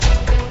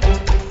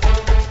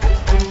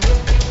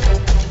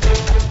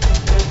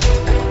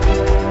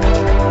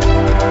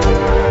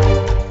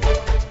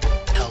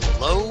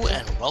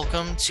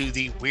to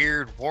the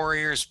Weird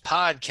Warriors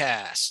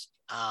podcast.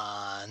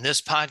 On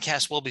this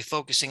podcast, we'll be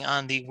focusing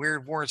on the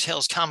Weird War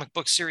Tales comic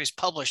book series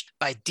published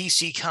by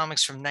DC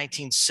Comics from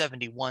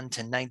 1971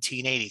 to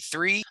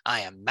 1983.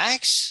 I am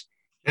Max.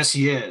 Yes,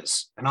 he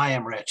is. And I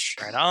am Rich.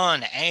 Right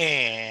on.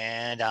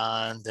 And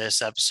on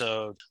this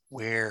episode,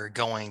 we're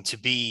going to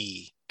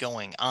be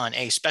going on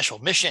a special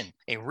mission,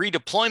 a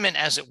redeployment,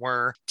 as it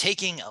were,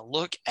 taking a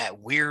look at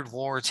Weird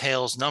War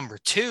Tales number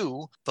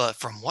 2. But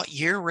from what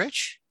year,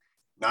 Rich?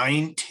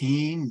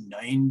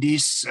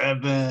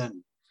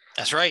 1997.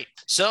 That's right.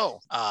 So,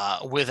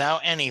 without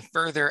any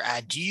further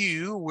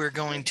ado, we're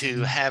going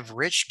to have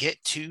Rich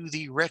get to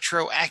the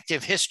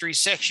retroactive history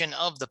section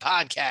of the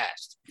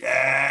podcast.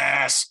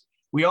 Yes.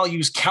 We all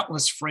use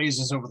countless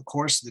phrases over the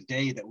course of the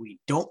day that we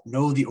don't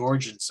know the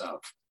origins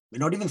of. We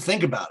don't even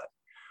think about it.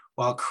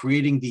 While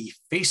creating the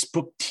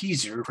Facebook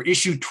teaser for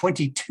issue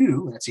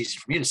 22, that's easy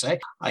for me to say,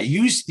 I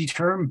used the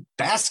term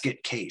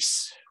basket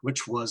case,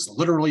 which was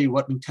literally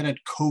what Lieutenant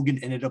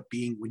Kogan ended up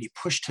being when he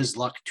pushed his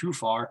luck too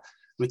far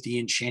with the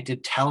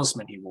enchanted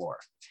talisman he wore.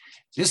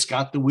 This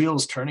got the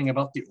wheels turning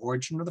about the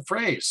origin of the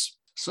phrase,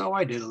 so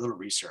I did a little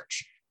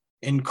research.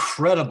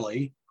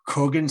 Incredibly,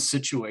 Kogan's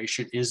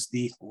situation is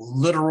the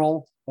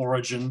literal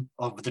origin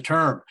of the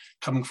term,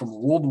 coming from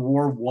World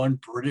War I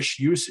British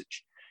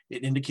usage.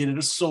 It indicated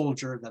a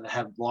soldier that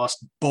had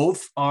lost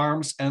both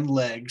arms and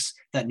legs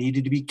that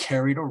needed to be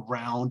carried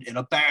around in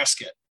a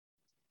basket.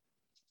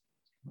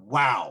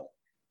 Wow.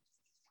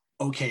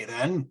 Okay,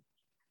 then.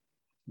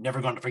 Never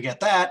going to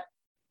forget that.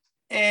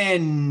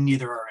 And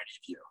neither are any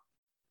of you.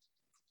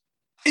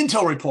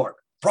 Intel report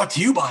brought to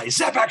you by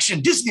Zap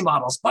Action Disney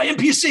Models by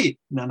MPC.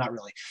 No, not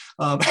really.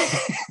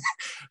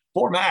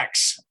 For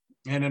Max.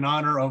 And in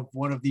honor of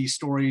one of these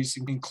stories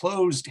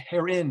enclosed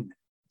herein,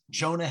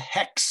 Jonah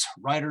Hex,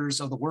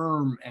 Riders of the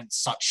Worm and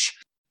Such,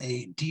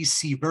 a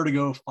DC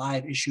Vertigo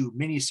 5-issue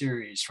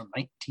miniseries from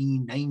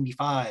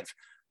 1995,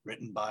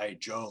 written by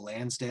Joe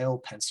Lansdale,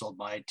 penciled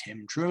by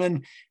Tim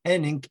Truman,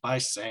 and inked by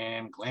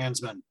Sam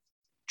Glanzman.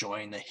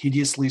 Join the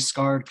hideously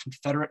scarred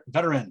Confederate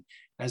veteran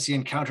as he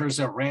encounters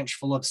a ranch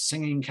full of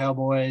singing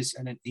cowboys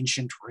and an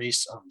ancient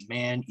race of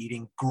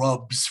man-eating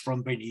grubs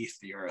from beneath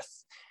the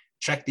earth.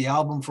 Check the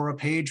album for a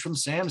page from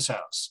Sam's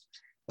house.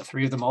 The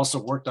three of them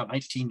also worked on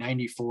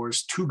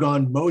 1994's Two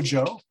Gun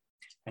Mojo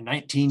and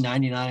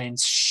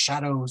 1999's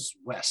Shadows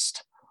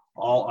West.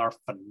 All are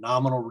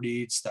phenomenal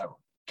reads that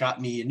got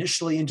me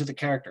initially into the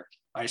character.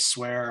 I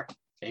swear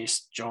a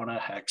Jonah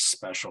Hex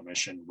special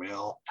mission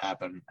will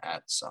happen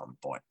at some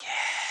point.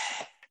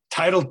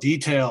 Title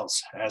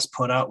details, as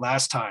put out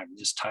last time.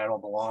 This title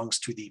belongs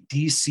to the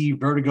DC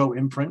Vertigo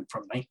imprint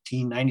from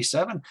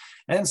 1997,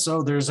 and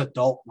so there's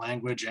adult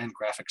language and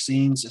graphic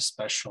scenes,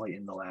 especially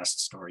in the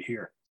last story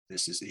here.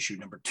 This is issue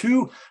number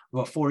 2 of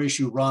a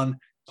 4-issue run,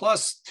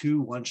 plus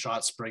 2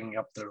 one-shots bringing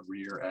up the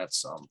rear at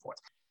some point.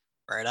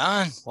 Right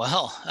on.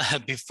 Well,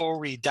 before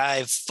we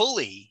dive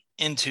fully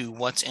into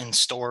what's in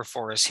store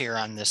for us here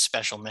on this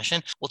special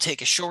mission, we'll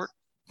take a short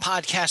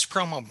podcast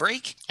promo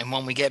break, and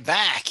when we get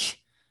back,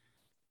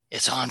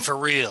 it's on for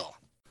real.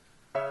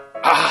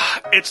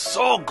 It's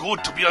so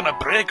good to be on a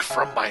break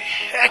from my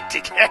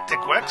hectic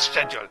work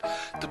schedule.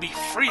 To be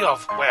free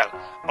of, well,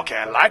 okay,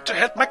 I like to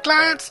help my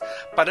clients,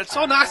 but it's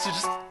so nice to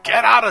just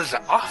get out of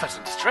the office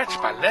and stretch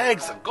my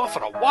legs and go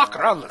for a walk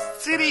around the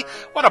city.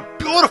 What a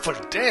beautiful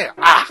day.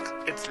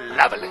 It's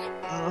lovely.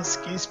 Oh,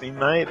 excuse me,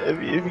 mate.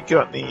 Have you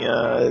got any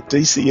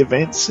DC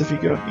events? Have you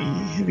got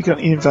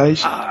any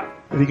Invasion?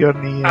 Have you got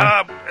any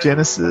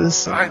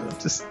Genesis? I'm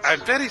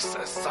very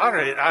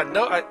sorry.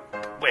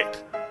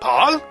 Wait,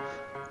 Paul?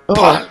 Oh.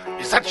 Paul,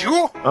 is that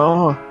you?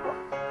 Oh,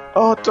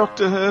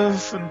 Dr.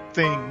 Herf and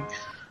thing.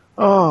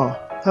 Oh,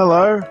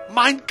 hello.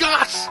 My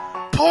gosh!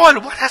 Paul,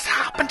 what has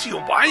happened to you?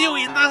 Why are you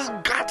in this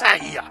gutter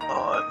here?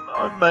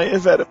 I may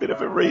have had a bit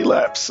of a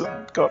relapse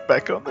and got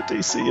back on the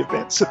DC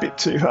events a bit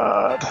too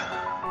hard.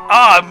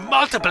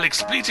 Multiple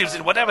expletives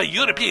in whatever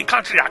European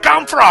country I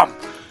come from.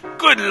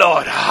 Good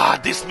Lord,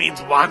 this means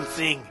one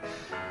thing.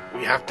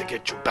 We have to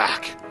get you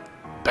back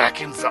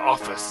in the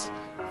office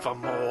for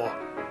more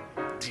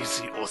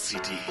DC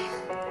OCD.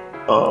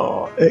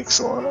 Oh,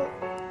 excellent.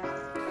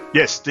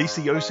 Yes,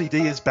 DC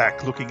OCD is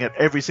back, looking at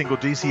every single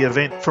DC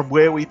event from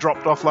where we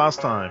dropped off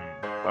last time.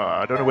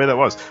 I don't know where that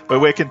was, but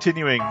we're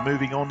continuing,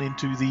 moving on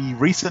into the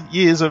recent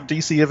years of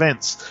DC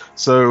events.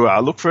 So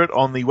look for it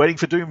on the Waiting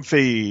for Doom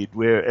feed,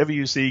 wherever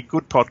you see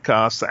good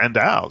podcasts and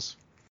ours.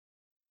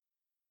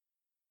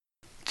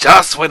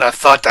 Just when I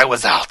thought I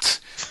was out,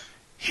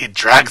 he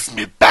drags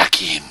me back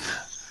in.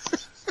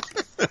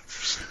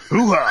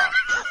 Hoo-ha!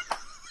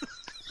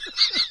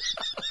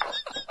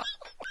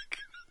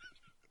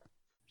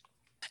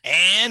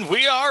 And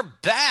we are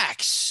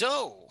back.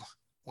 So,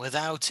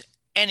 without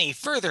any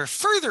further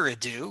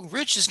ado,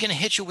 Rich is going to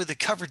hit you with the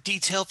cover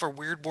detail for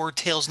Weird War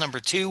Tales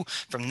number 2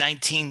 from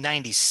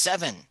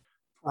 1997.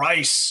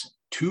 Price,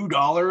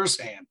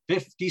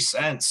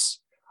 $2.50.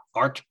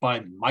 Art by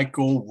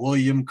Michael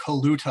William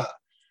Kaluta.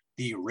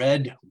 The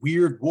red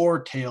Weird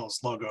War Tales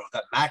logo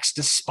that Max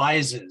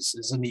despises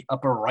is in the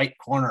upper right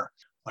corner.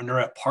 Under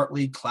a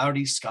partly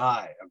cloudy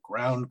sky, a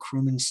ground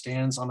crewman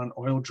stands on an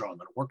oil drum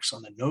and works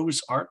on the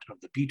nose art of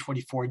the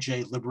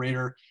B-24J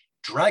Liberator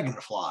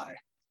Dragonfly.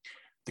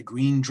 The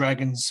green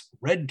dragon's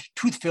red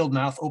tooth-filled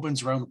mouth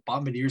opens around the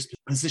bombardier's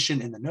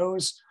position in the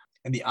nose,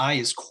 and the eye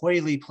is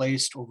coyly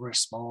placed over a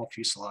small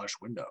fuselage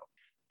window.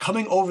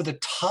 Coming over the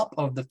top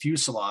of the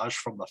fuselage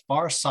from the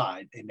far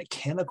side, a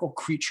mechanical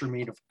creature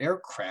made of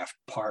aircraft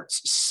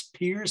parts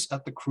peers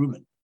at the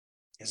crewman.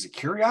 Is it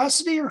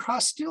curiosity or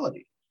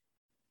hostility?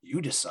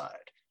 You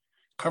decide.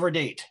 Cover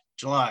date,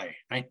 July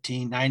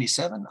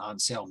 1997, on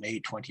sale May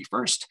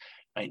 21st,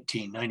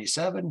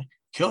 1997.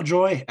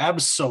 Killjoy,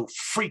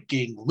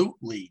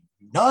 abso-freaking-lutely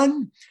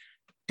none.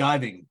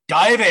 Diving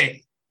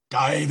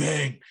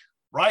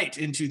right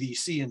into the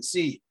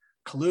CNC.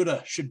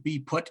 Kaluta should be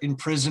put in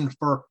prison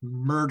for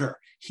murder.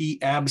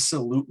 He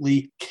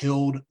absolutely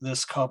killed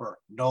this cover.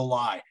 No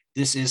lie.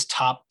 This is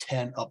top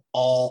 10 of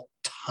all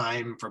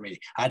time for me.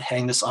 I'd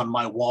hang this on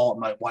my wall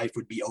and my wife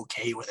would be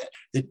okay with it.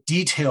 The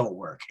detail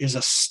work is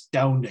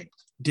astounding.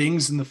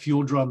 Dings in the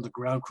fuel drum the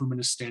ground crewman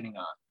is standing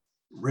on.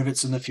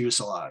 Rivets in the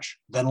fuselage.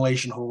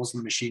 Ventilation holes in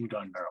the machine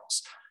gun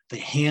barrels. The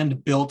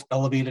hand-built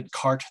elevated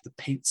cart the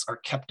paints are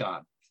kept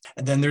on.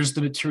 And then there's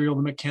the material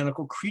the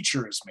mechanical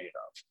creature is made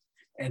of.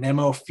 An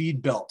MO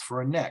feed belt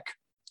for a neck,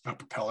 a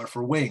propeller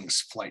for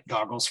wings, flight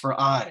goggles for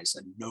eyes,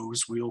 a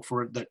nose wheel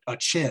for a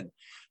chin,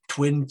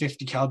 twin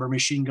 50 caliber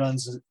machine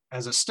guns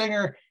as a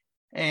stinger,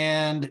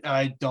 and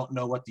I don't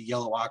know what the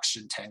yellow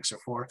oxygen tanks are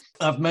for.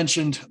 I've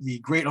mentioned the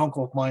great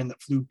uncle of mine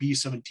that flew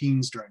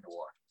B-17s during the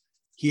war.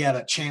 He had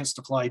a chance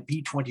to fly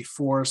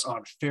B-24s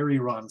on ferry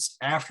runs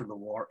after the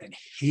war and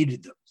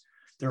hated them.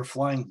 They were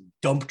flying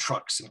dump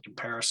trucks in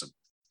comparison.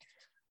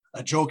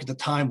 A joke at the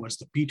time was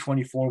the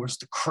B-24 was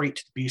the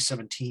crate the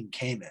B-17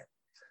 came in.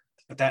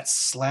 But that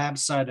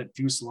slab-sided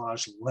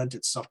fuselage lent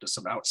itself to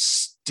some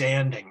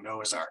outstanding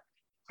nose art.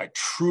 I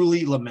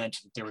truly lament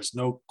that there is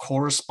no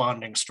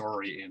corresponding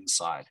story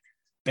inside.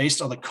 Based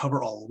on the cover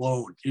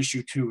alone,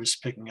 issue 2 is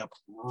picking up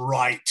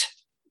right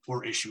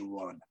where issue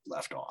 1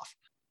 left off.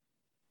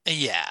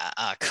 Yeah,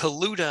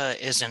 Kaluta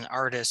is an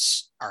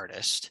artist,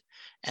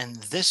 and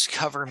this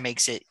cover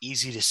makes it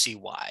easy to see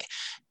why.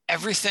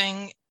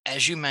 Everything,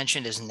 as you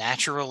mentioned, is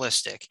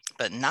naturalistic,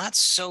 but not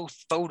so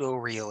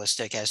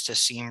photorealistic as to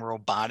seem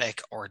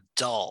robotic or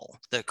dull.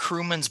 The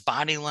crewman's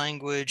body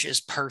language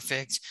is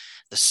perfect.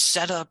 The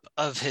setup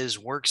of his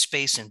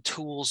workspace and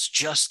tools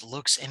just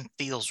looks and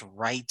feels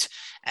right,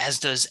 as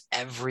does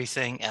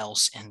everything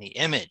else in the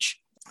image.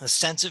 The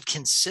sense of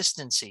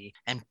consistency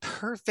and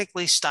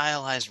perfectly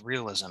stylized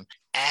realism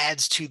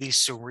adds to the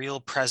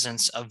surreal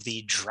presence of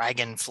the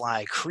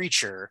dragonfly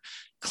creature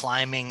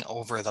climbing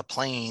over the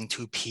plane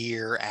to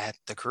peer at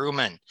the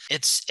crewman.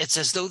 It's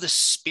as though the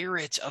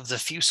spirit of the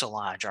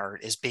fuselage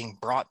art is being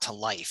brought to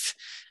life,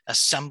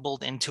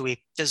 assembled into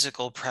a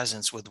physical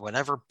presence with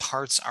whatever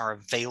parts are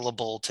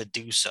available to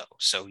do so.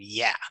 So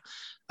yeah,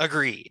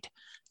 agreed.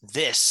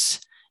 This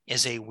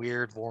is a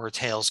Weird War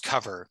Tales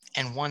cover,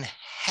 and one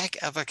heck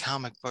of a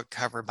comic book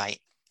cover by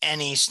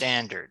any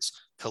standards.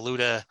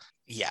 Kaluta,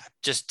 yeah,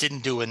 just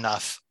didn't do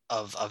enough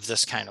of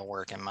this kind of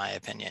work, in my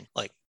opinion.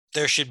 Like,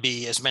 there should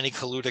be as many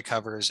Kaluta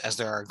covers as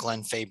there are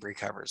Glenn Fabry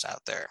covers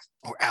out there,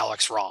 or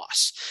Alex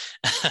Ross,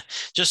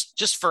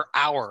 just for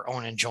our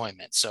own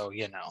enjoyment. So,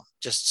 you know,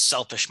 just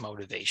selfish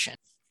motivation.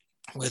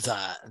 With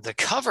the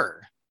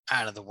cover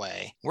out of the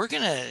way, we're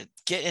going to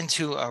get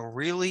into a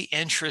really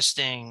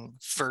interesting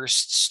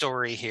first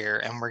story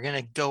here, and we're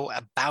going to go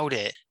about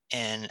it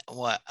in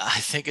what I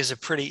think is a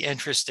pretty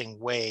interesting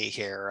way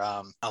here.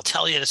 I'll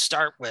tell you to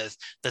start with,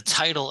 the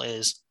title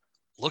is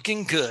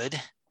Looking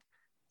Good,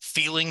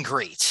 Feeling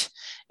Great.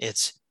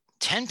 It's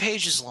 10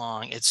 pages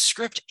long. It's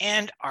script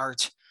and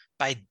art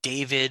by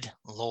David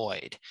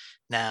Lloyd.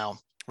 Now,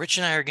 Rich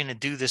and I are going to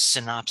do this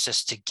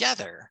synopsis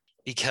together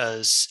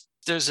because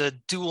there's a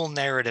dual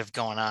narrative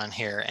going on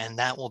here, and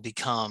that will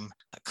become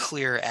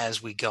clear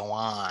as we go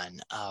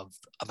on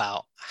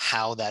about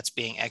how that's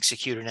being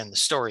executed in the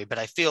story. But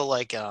I feel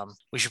like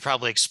we should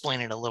probably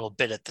explain it a little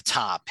bit at the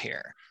top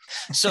here.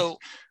 So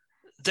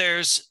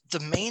there's the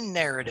main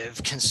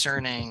narrative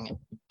concerning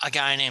a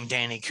guy named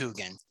Danny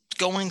Coogan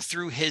going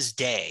through his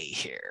day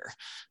here.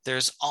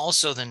 There's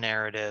also the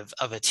narrative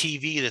of a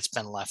TV that's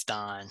been left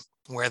on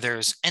where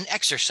there's an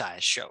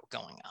exercise show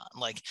going on.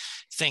 Like,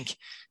 think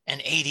an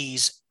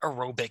 80s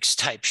aerobics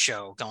type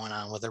show going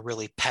on with a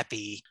really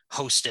peppy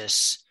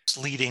hostess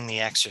leading the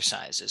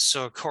exercises.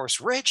 So of course,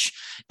 Rich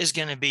is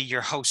going to be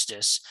your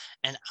hostess,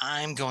 and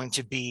I'm going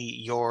to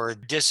be your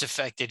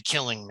disaffected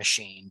killing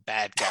machine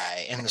bad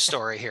guy in the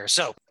story here.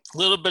 So a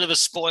little bit of a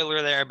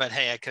spoiler there, but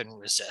hey, I couldn't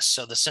resist.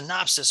 So the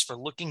synopsis for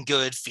Looking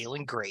Good,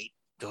 Feeling Great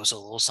goes a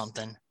little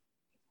something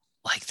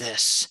like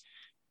this.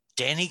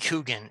 Danny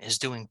Coogan is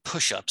doing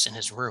push-ups in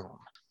his room,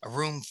 a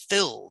room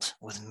filled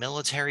with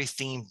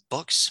military-themed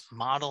books,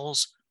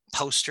 models,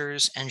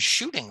 posters, and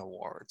shooting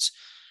awards.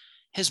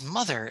 His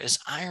mother is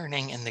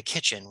ironing in the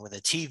kitchen with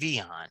a TV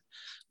on,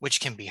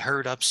 which can be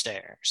heard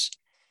upstairs.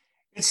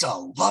 It's a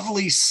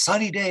lovely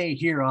sunny day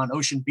here on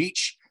Ocean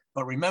Beach.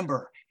 But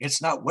remember,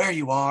 it's not where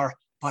you are,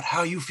 but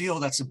how you feel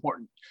that's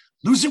important.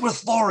 Lose it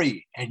with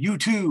Lori, and you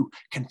too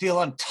can feel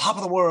on top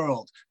of the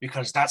world,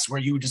 because that's where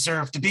you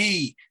deserve to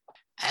be.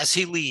 As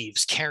he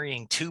leaves,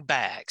 carrying 2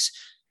 bags,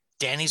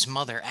 Danny's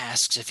mother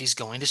asks if he's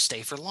going to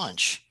stay for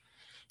lunch.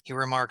 He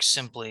remarks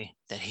simply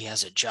that he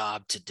has a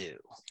job to do.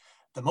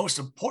 The most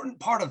important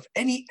part of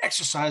any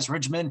exercise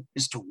regimen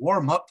is to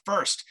warm up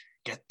first.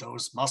 Get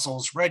those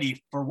muscles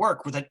ready for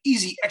work with an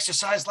easy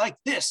exercise like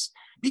this.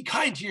 Be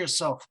kind to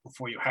yourself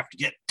before you have to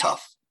get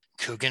tough.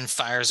 Coogan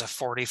fires a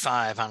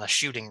 .45 on a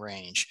shooting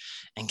range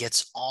and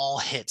gets all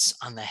hits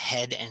on the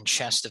head and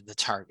chest of the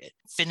target.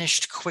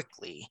 Finished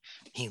quickly,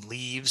 he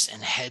leaves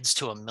and heads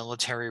to a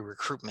military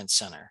recruitment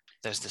center.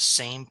 There's the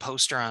same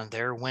poster on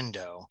their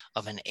window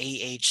of an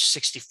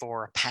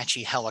AH-64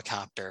 Apache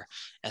helicopter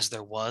as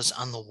there was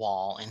on the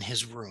wall in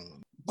his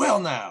room. Well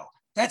now,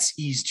 that's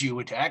eased you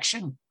into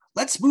action.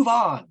 Let's move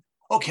on.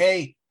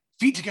 Okay,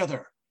 feet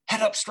together,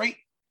 head up straight,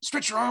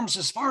 stretch your arms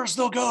as far as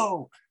they'll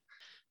go.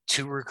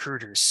 2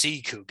 recruiters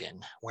see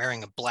Coogan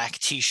wearing a black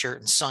t-shirt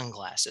and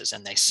sunglasses,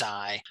 and they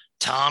sigh,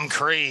 "Tom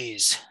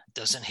Craze,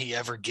 doesn't he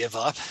ever give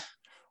up?"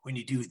 When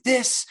you do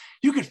this,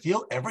 you can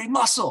feel every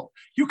muscle.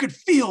 You can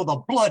feel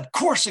the blood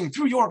coursing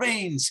through your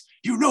veins.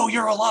 You know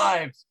you're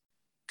alive.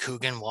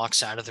 Coogan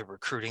walks out of the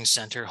recruiting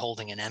center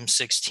holding an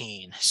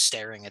M16,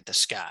 staring at the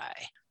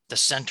sky. The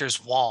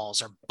center's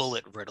walls are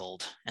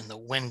bullet-riddled, and the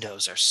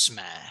windows are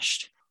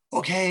smashed.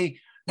 Okay,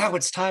 now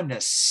it's time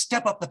to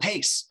step up the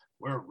pace.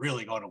 We're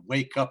really going to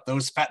wake up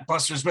those fat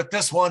busters with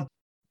this one.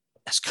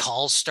 As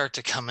calls start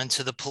to come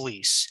into the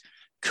police,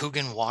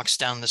 Coogan walks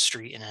down the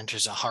street and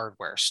enters a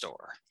hardware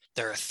store.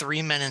 There are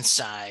 3 men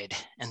inside,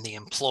 and the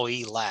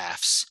employee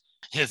laughs.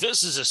 "If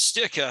this is a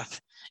stick-up,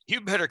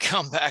 you better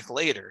come back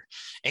later.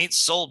 Ain't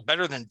sold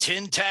better than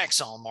tin tacks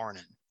all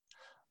morning."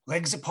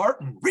 Legs apart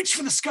and reach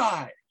for the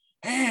sky.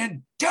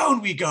 And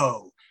down we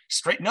go.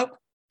 Straighten up,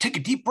 take a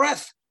deep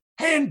breath,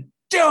 and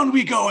down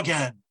we go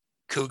again.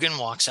 Coogan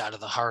walks out of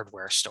the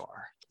hardware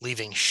store,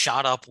 leaving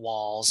shot-up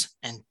walls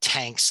and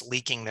tanks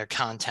leaking their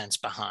contents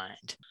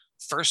behind.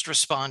 First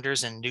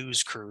responders and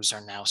news crews are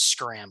now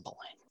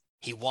scrambling.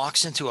 He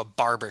walks into a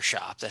barber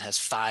shop that has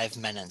 5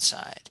 men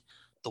inside.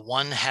 The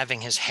one having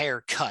his hair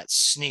cut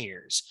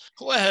sneers,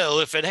 "Well,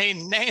 if it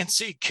ain't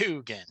Nancy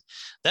Coogan.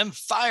 Them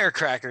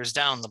firecrackers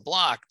down the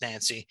block,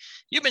 Nancy.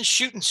 You been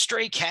shooting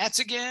stray cats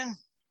again?"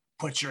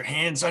 Put your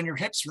hands on your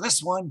hips for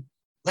this one.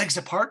 Legs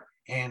apart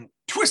and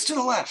twist to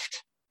the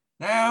left.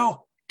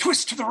 Now,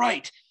 twist to the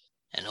right.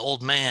 An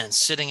old man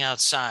sitting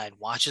outside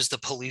watches the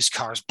police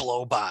cars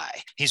blow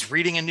by. He's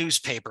reading a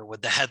newspaper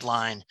with the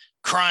headline,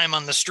 "Crime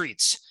on the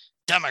Streets.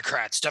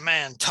 Democrats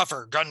demand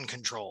tougher gun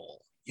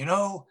control." You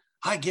know,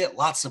 I get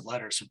lots of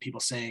letters from people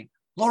saying,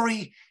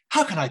 "Lori,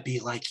 how can I be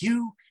like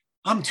you?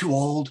 I'm too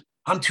old.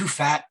 I'm too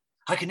fat.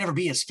 I can never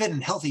be as fit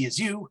and healthy as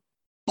you."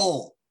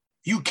 Bull.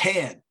 You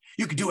can.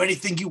 You can do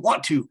anything you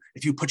want to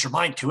if you put your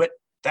mind to it.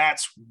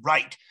 That's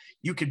right.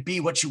 You can be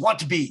what you want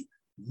to be.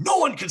 No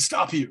one can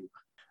stop you.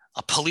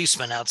 A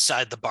policeman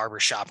outside the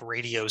barbershop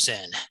radios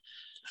in.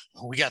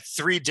 "We got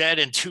 3 dead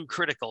and 2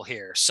 critical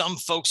here. Some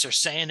folks are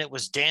saying it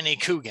was Danny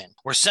Coogan.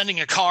 We're sending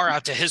a car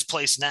out to his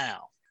place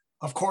now."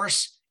 Of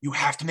course, you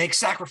have to make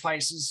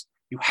sacrifices.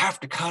 You have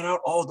to cut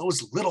out all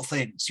those little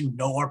things you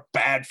know are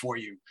bad for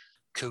you.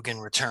 Coogan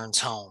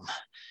returns home.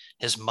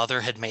 His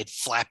mother had made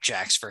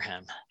flapjacks for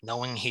him,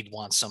 knowing he'd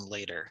want some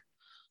later.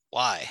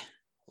 "Why?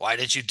 Why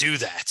did you do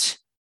that?"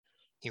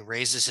 He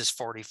raises his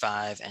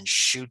 .45 and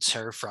shoots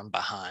her from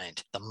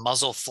behind. The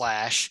muzzle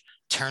flash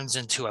turns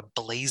into a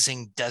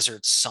blazing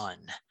desert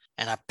sun.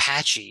 An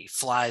Apache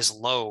flies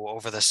low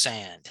over the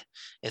sand,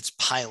 its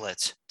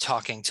pilot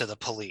talking to the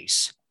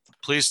police.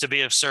 "Pleased to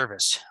be of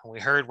service. We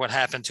heard what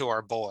happened to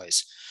our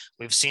boys.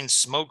 We've seen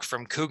smoke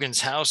from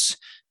Coogan's house,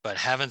 but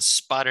haven't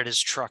spotted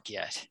his truck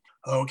yet."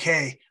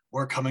 Okay,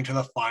 we're coming to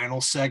the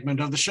final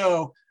segment of the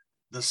show.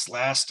 This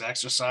last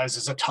exercise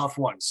is a tough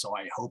one, so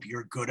I hope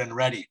you're good and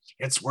ready.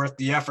 It's worth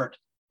the effort.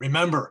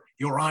 Remember,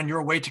 you're on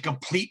your way to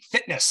complete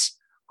fitness,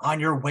 on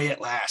your way at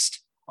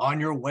last,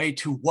 on your way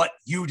to what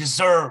you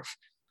deserve.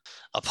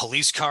 A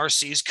police car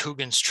sees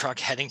Coogan's truck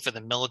heading for the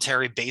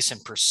military base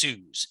and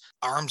pursues.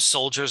 Armed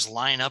soldiers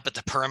line up at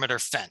the perimeter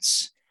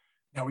fence.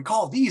 Now we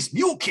call these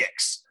mule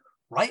kicks.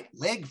 Right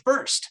leg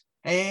first,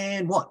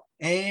 and 1,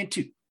 and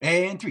 2,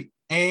 and 3,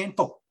 and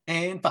 4,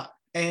 and 5,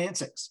 and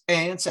 6,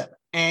 and 7,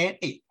 and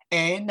 8,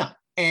 and 9,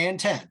 and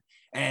 10.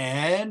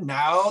 And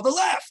now the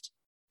left.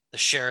 The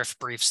sheriff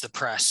briefs the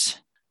press.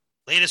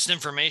 Latest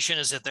information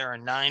is that there are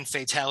 9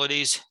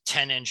 fatalities,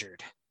 10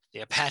 injured. The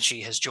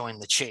Apache has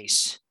joined the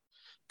chase.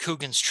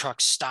 Coogan's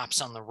truck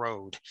stops on the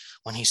road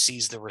when he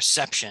sees the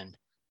reception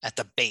at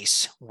the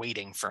base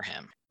waiting for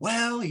him.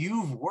 Well,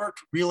 you've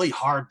worked really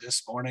hard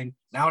this morning.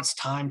 Now it's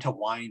time to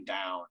wind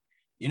down.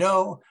 You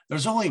know,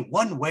 there's only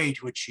one way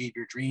to achieve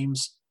your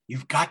dreams.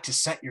 You've got to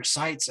set your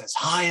sights as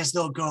high as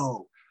they'll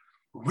go.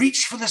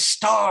 Reach for the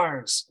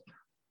stars.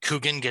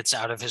 Coogan gets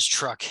out of his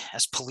truck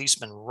as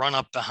policemen run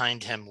up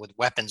behind him with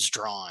weapons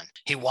drawn.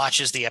 He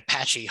watches the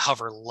Apache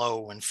hover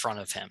low in front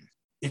of him.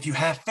 If you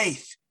have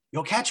faith,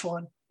 you'll catch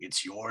one.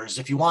 It's yours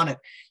if you want it.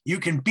 You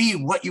can be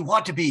what you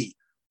want to be.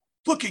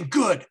 Looking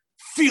good,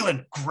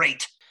 feeling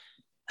great.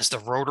 As the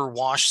rotor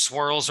wash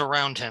swirls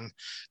around him,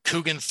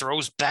 Coogan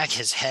throws back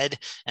his head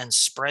and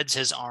spreads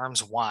his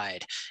arms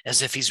wide,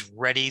 as if he's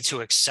ready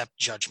to accept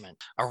judgment.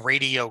 A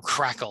radio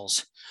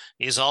crackles.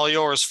 He's all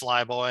yours,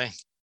 Flyboy.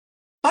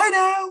 Bye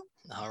now.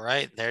 All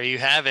right, there you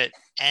have it.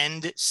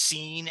 End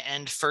scene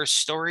and first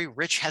story.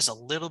 Rich has a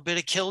little bit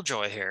of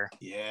killjoy here.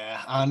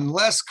 Yeah,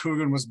 unless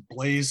Coogan was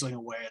blazing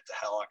away at the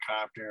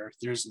helicopter,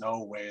 there's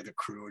no way the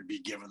crew would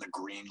be given the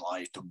green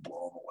light to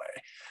blow him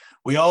away.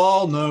 We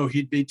all know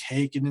he'd be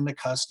taken into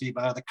custody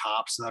by the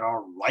cops that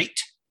are right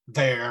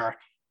there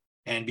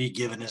and be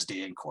given his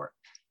day in court.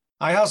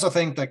 I also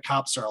think the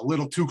cops are a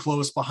little too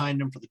close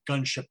behind him for the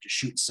gunship to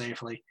shoot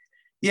safely.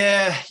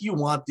 Yeah, you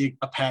want the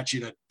Apache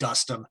to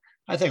dust him.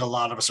 I think a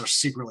lot of us are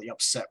secretly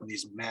upset when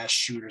these mass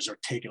shooters are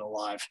taken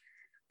alive,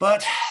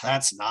 but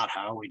that's not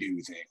how we do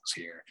things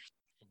here.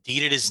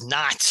 Indeed, it is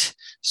not.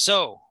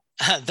 So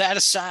that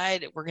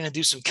aside, we're going to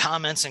do some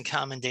comments and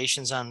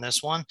commendations on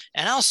this one.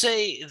 And I'll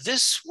say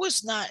this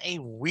was not a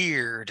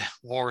weird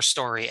war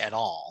story at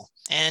all,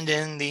 and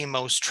in the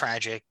most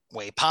tragic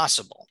way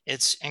possible.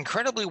 It's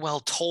incredibly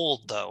well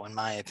told, though, in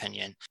my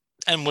opinion.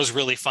 And was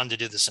really fun to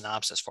do the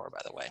synopsis for, by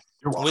the way.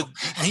 You're welcome.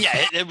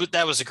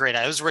 That was a great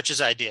idea. It was Rich's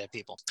idea,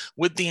 people.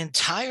 With the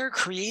entire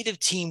creative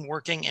team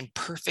working in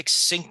perfect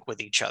sync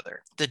with each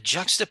other, the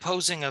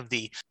juxtaposing of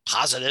the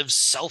positive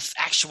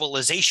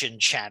self-actualization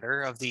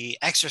chatter of the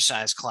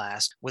exercise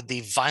class with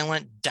the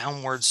violent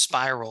downward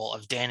spiral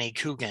of Danny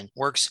Coogan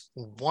works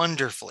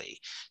wonderfully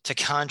to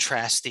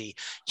contrast the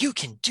 "you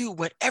can do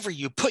whatever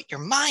you put your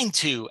mind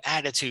to"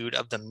 attitude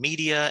of the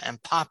media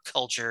and pop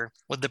culture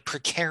with the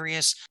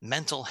precarious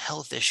mental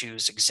health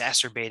issues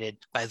exacerbated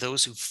by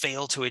those who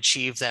fail to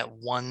achieve that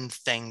one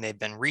thing they've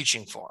been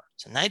reaching for.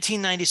 So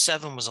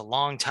 1997 was a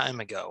long time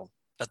ago,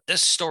 but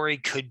this story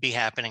could be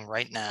happening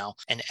right now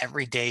and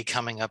every day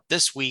coming up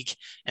this week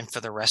and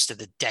for the rest of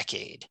the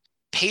decade.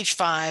 Page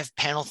 5,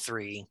 panel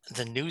 3,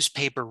 the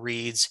newspaper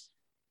reads,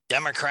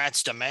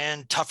 "Democrats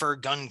demand tougher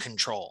gun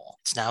control."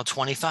 It's now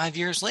 25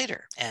 years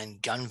later,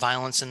 and gun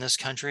violence in this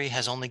country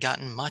has only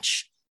gotten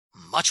much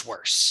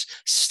worse.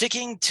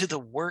 Sticking to the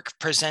work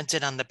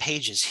presented on the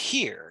pages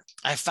here,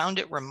 I found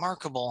it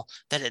remarkable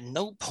that at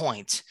no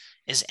point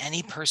is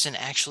any person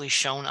actually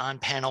shown on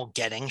panel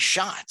getting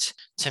shot.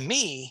 To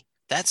me,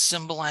 that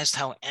symbolized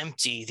how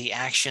empty the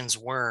actions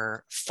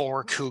were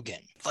for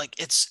Coogan. Like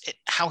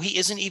how he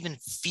isn't even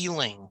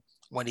feeling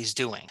what he's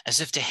doing, as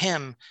if to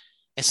him,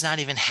 it's not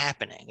even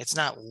happening. It's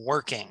not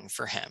working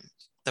for him.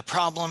 The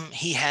problem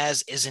he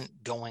has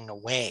isn't going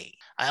away.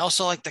 I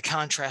also like the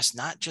contrast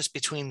not just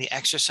between the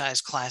exercise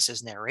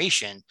class's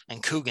narration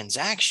and Coogan's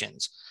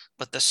actions,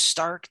 but the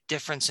stark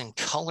difference in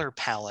color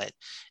palette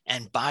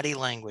and body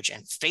language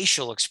and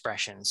facial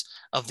expressions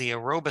of the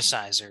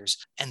aerobicizers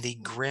and the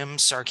grim,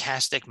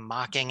 sarcastic,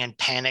 mocking, and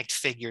panicked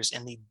figures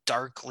in the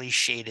darkly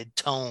shaded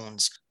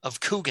tones of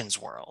Coogan's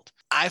world.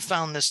 I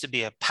found this to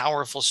be a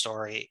powerful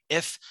story,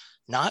 if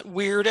not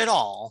weird at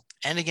all,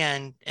 and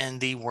again, in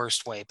the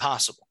worst way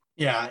possible.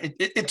 Yeah,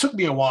 it took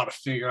me a while to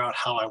figure out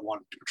how I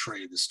wanted to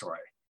portray the story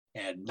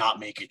and not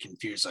make it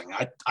confusing.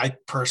 I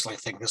personally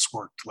think this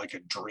worked like a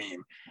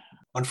dream.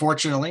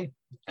 Unfortunately,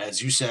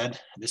 as you said,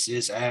 this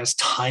is as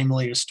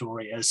timely a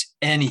story as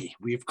any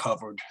we've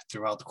covered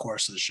throughout the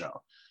course of the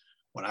show.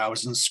 When I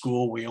was in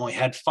school, we only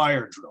had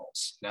fire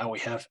drills. Now we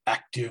have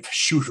active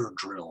shooter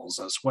drills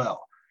as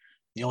well.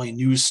 The only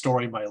news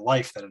story in my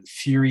life that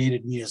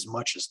infuriated me as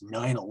much as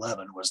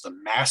 9/11 was the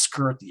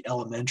massacre at the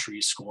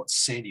elementary school at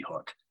Sandy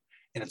Hook.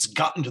 And it's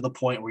gotten to the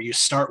point where you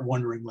start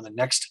wondering when the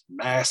next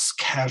mass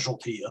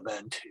casualty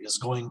event is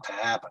going to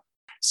happen.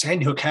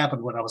 Sandy Hook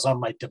happened when I was on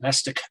my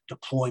domestic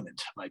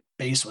deployment. My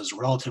base was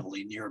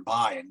relatively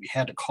nearby, and we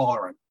had to call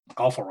our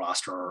alpha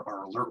roster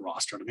or alert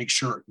roster to make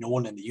sure no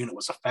one in the unit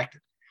was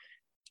affected.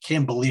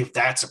 Can't believe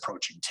that's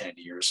approaching 10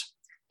 years.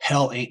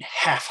 Hell ain't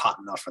half hot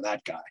enough for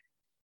that guy.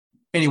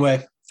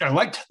 Anyway, I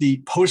liked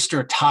the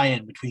poster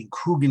tie-in between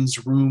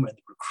Coogan's room and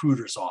the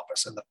recruiter's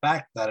office, and the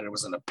fact that it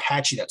was an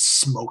Apache that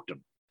smoked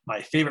him. My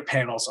favorite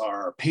panels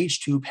are page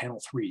 2, panel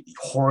 3. The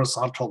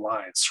horizontal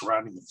lines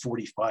surrounding the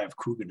 45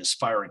 Coogan is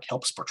firing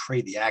helps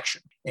portray the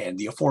action. And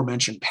the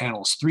aforementioned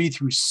panels 3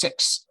 through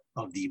 6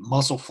 of the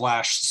muzzle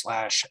flash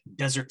 /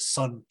 desert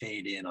sun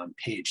fade in on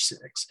page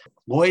 6.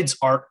 Lloyd's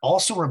art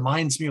also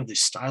reminds me of the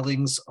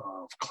stylings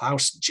of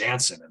Klaus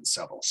Janson in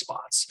several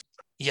spots.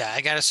 Yeah,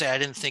 I got to say, I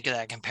didn't think of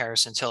that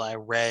comparison until I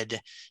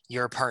read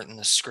your part in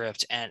the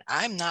script. And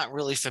I'm not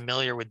really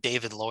familiar with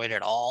David Lloyd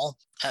at all.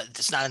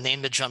 It's not a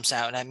name that jumps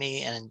out at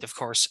me. And of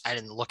course, I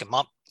didn't look him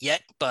up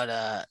yet.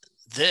 But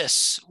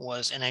this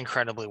was an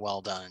incredibly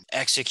well done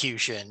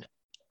execution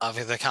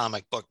of the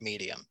comic book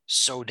medium.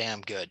 So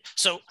damn good.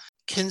 So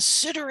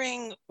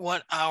Considering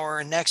what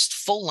our next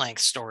full-length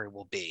story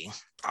will be,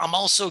 I'm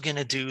also going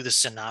to do the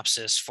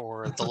synopsis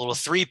for the little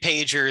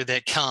 3-pager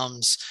that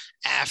comes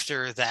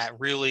after that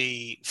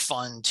really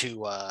fun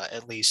to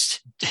at least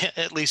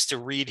to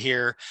read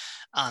here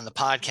on the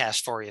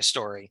podcast for you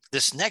story.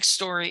 This next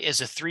story is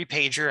a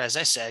 3-pager, as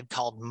I said,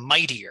 called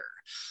Mightier,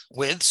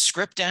 with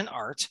script and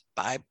art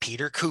by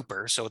Peter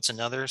Cooper. So it's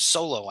another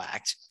solo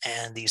act.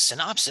 And the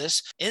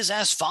synopsis is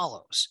as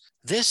follows.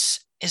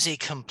 This is a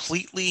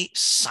completely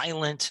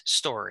silent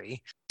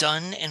story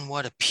done in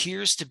what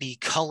appears to be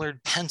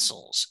colored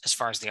pencils as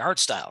far as the art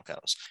style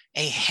goes.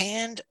 A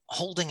hand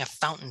holding a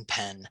fountain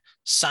pen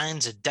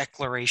signs a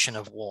declaration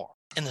of war.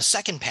 In the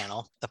second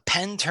panel, the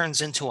pen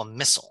turns into a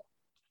missile.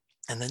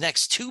 In the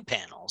next 2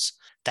 panels,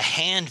 the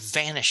hand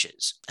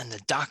vanishes and the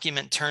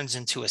document turns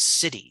into a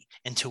city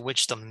into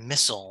which the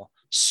missile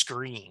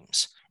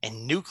screams.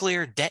 And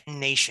nuclear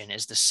detonation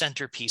is the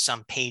centerpiece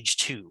on page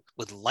 2,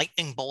 with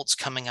lightning bolts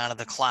coming out of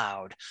the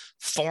cloud,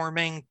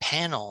 forming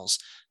panels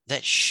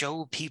that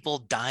show people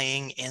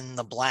dying in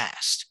the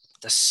blast.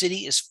 The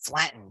city is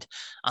flattened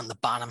on the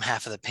bottom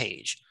half of the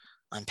page.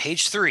 On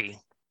page 3,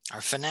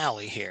 our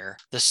finale here,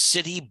 the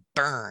city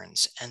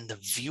burns and the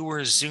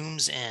viewer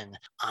zooms in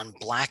on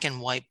black and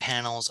white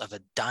panels of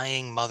a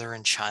dying mother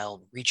and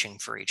child reaching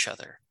for each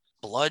other.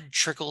 Blood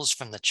trickles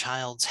from the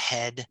child's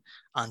head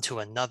onto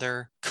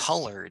another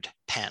colored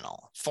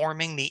panel,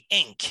 forming the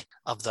ink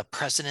of the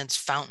president's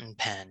fountain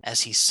pen as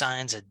he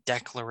signs a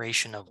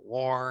declaration of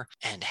war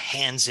and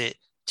hands it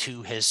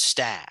to his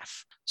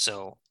staff.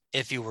 So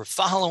if you were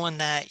following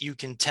that, you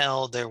can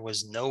tell there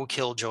was no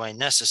killjoy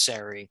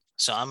necessary.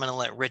 So I'm going to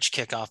let Rich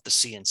kick off the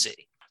CNC.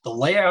 The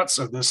layouts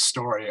of this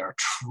story are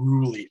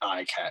truly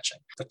eye-catching.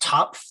 The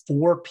top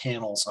 4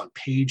 panels on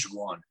page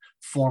 1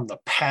 form the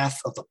path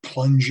of the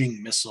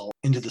plunging missile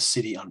into the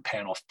city on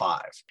panel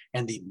 5.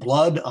 And the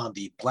blood on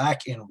the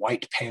black and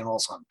white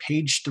panels on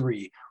page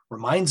 3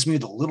 reminds me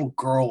of the little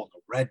girl in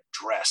the red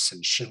dress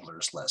in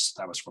Schindler's List.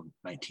 That was from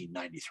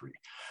 1993.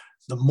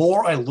 The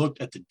more I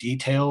looked at the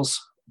details,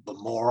 the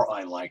more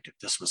I liked it.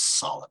 This was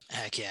solid.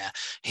 Heck yeah.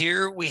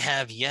 Here we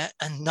have yet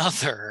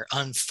another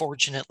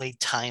unfortunately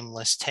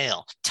timeless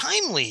tale.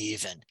 Timely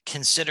even,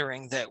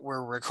 considering that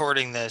we're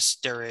recording this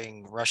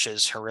during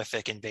Russia's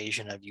horrific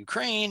invasion of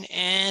Ukraine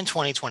in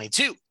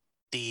 2022.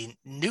 The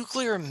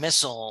nuclear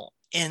missile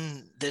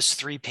in this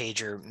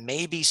 3-pager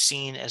may be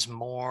seen as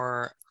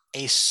more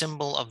a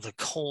symbol of the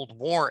Cold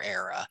War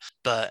era,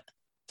 but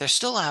they're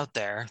still out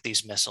there,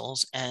 these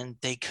missiles, and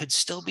they could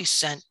still be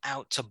sent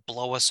out to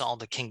blow us all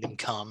to kingdom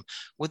come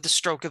with the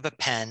stroke of a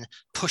pen,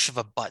 push of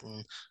a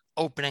button,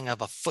 opening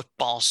of a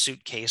football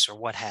suitcase, or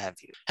what have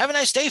you. Have a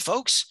nice day,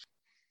 folks.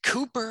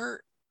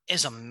 Cooper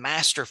is a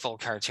masterful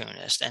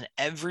cartoonist, and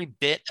every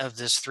bit of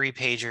this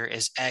 3-pager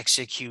is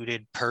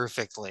executed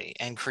perfectly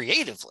and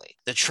creatively.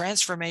 The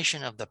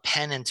transformation of the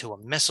pen into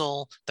a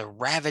missile, the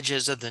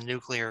ravages of the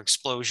nuclear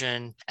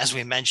explosion, as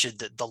we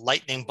mentioned, the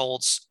lightning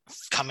bolts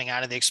coming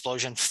out of the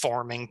explosion,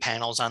 forming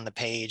panels on the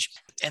page,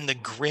 and the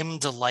grim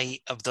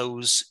delight of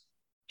those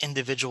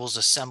individuals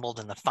assembled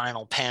in the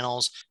final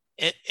panels.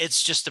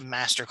 It's just a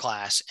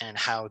masterclass in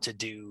how to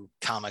do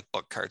comic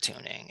book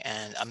cartooning,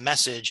 and a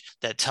message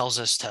that tells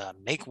us to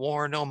make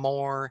war no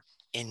more,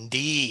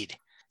 indeed.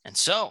 And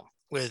so,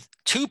 with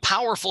 2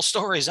 powerful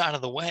stories out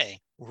of the way,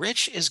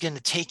 Rich is going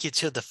to take you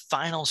to the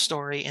final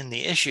story in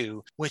the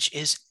issue, which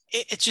is,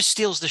 it just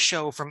steals the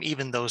show from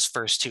even those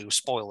first 2.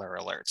 Spoiler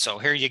alert. So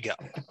here you go.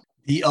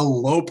 The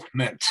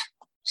Elopement,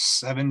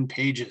 7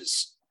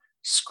 pages.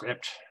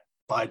 Script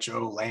by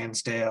Joe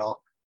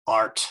Lansdale.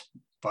 Art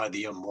by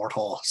the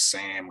immortal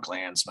Sam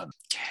Glanzman.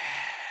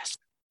 Yes.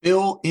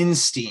 Bill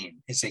Instein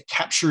is a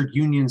captured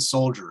Union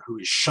soldier who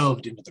is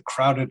shoved into the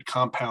crowded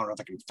compound of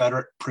the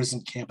Confederate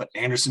prison camp at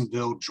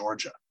Andersonville,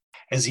 Georgia.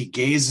 As he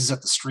gazes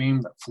at the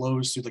stream that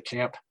flows through the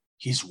camp,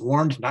 he's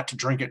warned not to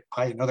drink it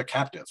by another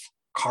captive,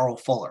 Carl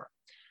Fuller.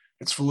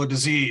 It's full of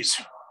disease.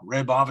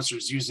 Reb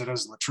officers use it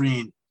as a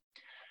latrine.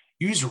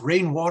 Use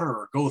rainwater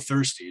or go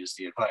thirsty is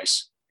the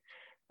advice.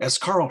 As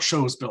Carl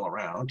shows Bill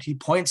around, he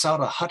points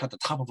out a hut at the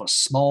top of a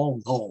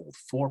small knoll with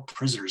 4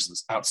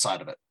 prisoners outside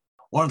of it.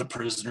 One of the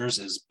prisoners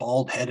is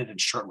bald-headed and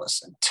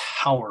shirtless and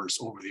towers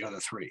over the other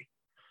 3.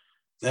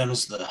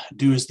 Them's the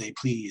do as they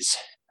please.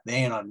 They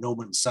ain't on no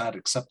one's side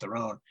except their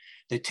own.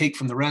 They take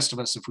from the rest of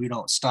us if we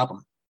don't stop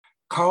them.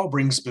 Carl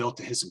brings Bill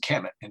to his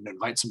encampment and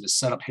invites him to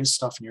set up his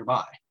stuff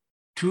nearby.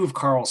 2 of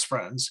Carl's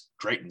friends,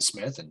 Drayton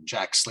Smith and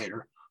Jack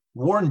Slater,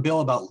 warn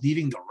Bill about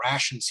leaving the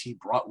rations he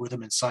brought with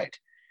him in sight.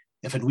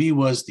 If and we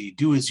was the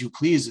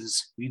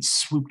do-as-you-pleases, we'd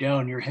swoop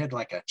down your head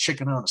like a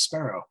chicken on a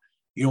sparrow.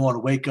 You don't want to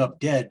wake up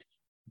dead.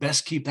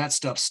 Best keep that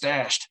stuff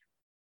stashed.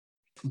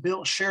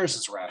 Bill shares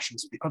his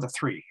rations with the other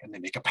 3, and they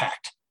make a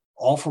pact.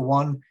 All for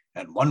one,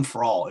 and one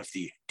for all if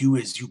the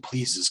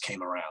do-as-you-pleases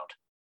came around.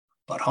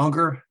 But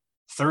hunger,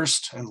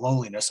 thirst, and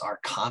loneliness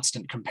are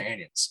constant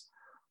companions.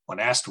 When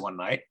asked one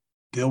night,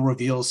 Bill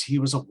reveals he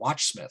was a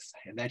watchsmith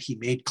and that he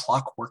made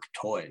clockwork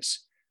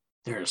toys.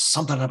 There's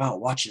something about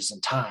watches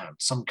and time,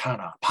 some kind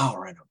of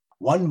power in them.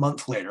 1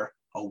 month later,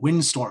 A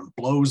windstorm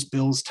blows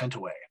Bill's tent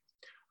away.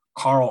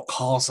 Carl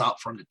calls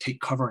out for him to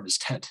take cover in his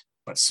tent,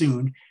 but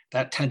soon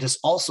that tent is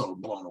also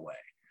blown away.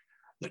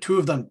 The two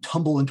of them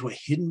tumble into a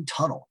hidden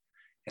tunnel,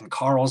 and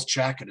Carl's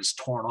jacket is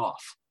torn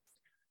off.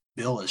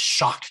 Bill is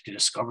shocked to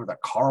discover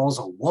that Carl's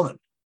a woman.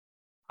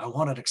 I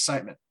wanted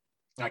excitement.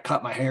 I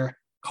cut my hair,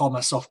 called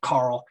myself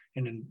Carl,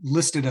 and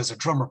enlisted as a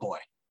drummer boy.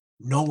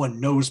 No one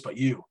knows but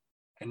you,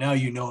 and now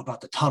you know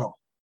about the tunnel.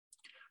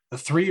 The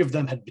three of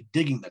them had been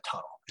digging the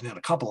tunnel, and in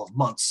a couple of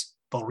months,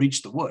 they'll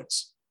reach the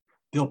woods.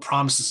 Bill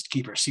promises to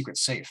keep her secret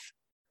safe.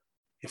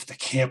 If the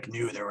camp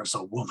knew there was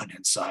a woman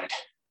inside.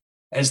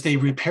 As they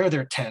repair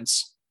their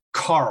tents,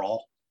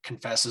 Carl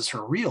confesses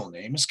her real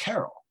name is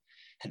Carol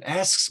and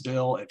asks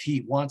Bill if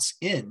he wants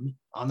in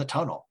on the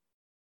tunnel.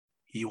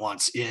 He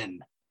wants in,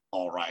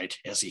 all right,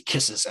 as he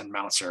kisses and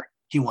mounts her.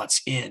 He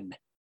wants in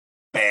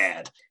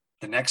bad.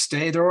 The next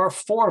day, there are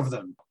 4 of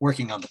them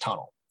working on the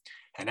tunnel.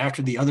 And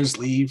after the others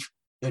leave,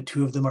 the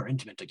 2 of them are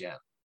intimate again.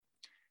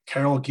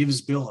 Carol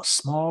gives Bill a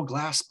small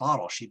glass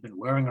bottle she'd been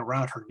wearing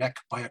around her neck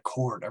by a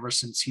cord ever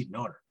since he'd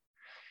known her.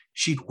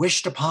 She'd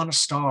wished upon a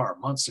star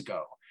months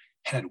ago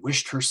and had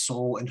wished her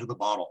soul into the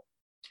bottle.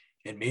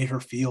 It made her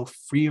feel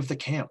free of the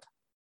camp,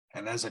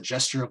 and as a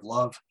gesture of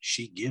love,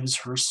 she gives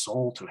her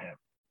soul to him.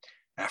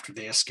 After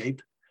they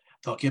escape,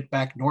 they'll get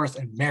back north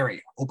and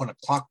marry, open a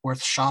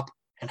Clockworth shop,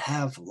 and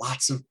have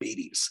lots of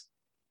babies.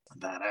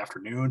 That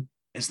afternoon,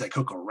 as they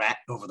cook a rat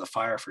over the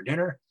fire for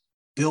dinner,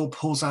 Bill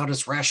pulls out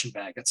his ration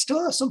bag that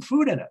still has some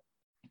food in it.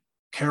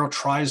 Carol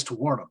tries to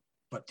warn him,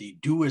 but the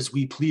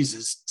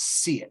do-as-we-pleases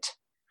see it.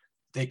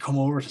 They come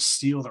over to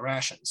steal the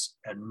rations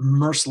and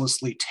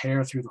mercilessly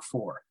tear through the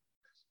 4.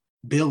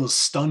 Bill is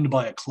stunned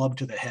by a club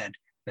to the head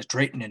as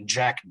Drayton and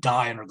Jack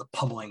die under the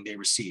pummeling they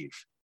receive.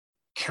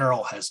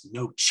 Carol has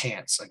no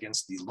chance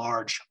against the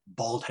large,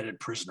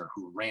 bald-headed prisoner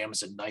who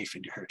rams a knife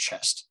into her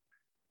chest.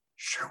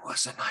 Sure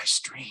was a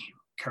nice dream,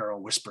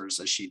 Carol whispers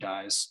as she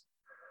dies.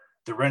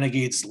 The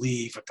renegades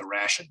leave with the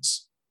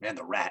rations and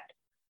the rat.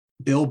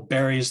 Bill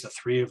buries the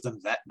 3 of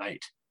them that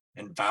night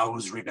and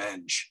vows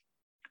revenge.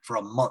 For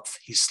a month,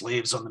 he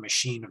slaves on the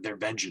machine of their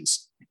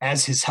vengeance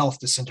as his health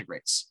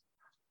disintegrates.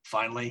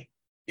 Finally,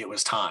 it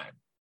was time.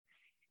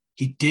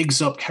 He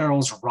digs up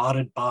Carol's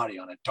rotted body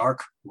on a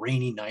dark,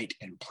 rainy night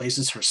and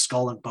places her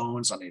skull and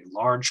bones on a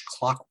large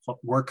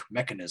clockwork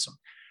mechanism,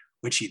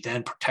 which he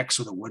then protects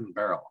with a wooden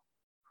barrel.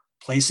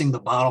 Placing the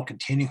bottle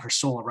containing her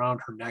soul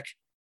around her neck,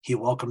 he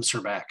welcomes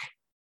her back.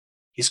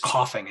 He's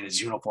coughing and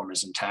his uniform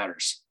is in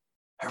tatters.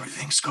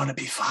 Everything's going to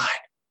be fine.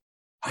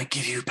 I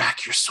give you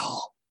back your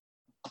soul.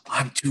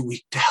 I'm too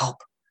weak to help.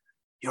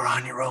 You're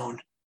on your own.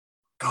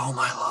 Go,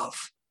 my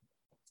love.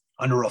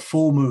 Under a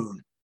full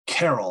moon,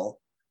 Carol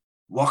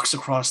walks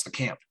across the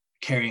camp,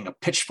 carrying a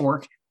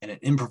pitchfork and an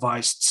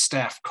improvised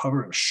staff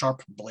covered with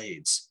sharp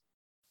blades.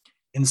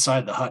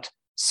 Inside the hut,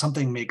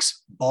 something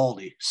makes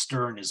Baldy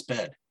stir in his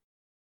bed.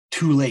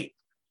 Too late.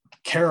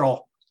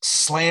 Carol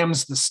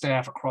slams the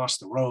staff across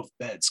the row of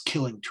beds,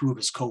 killing 2 of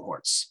his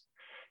cohorts.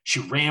 She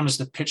rams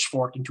the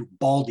pitchfork into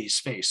Baldy's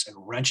face and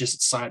wrenches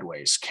it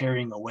sideways,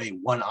 carrying away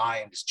one eye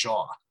and his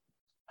jaw.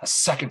 A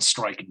second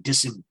strike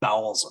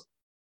disembowels him.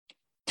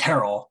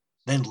 Carol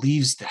then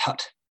leaves the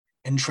hut,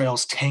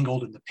 entrails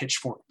tangled in the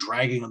pitchfork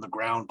dragging on the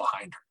ground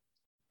behind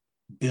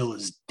her. Bill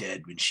is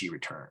dead when she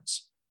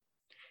returns.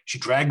 She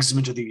drags him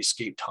into the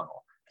escape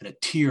tunnel, and a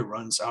tear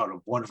runs out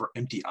of one of her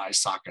empty eye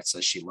sockets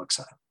as she looks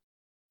at him.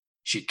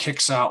 She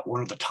kicks out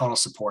one of the tunnel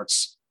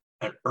supports,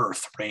 and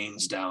earth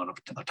rains down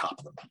on top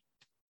of them.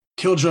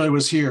 Killjoy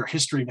was here,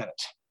 History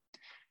Minute.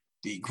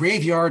 The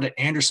graveyard at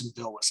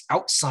Andersonville was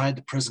outside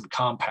the prison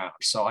compound,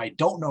 so I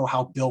don't know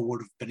how Bill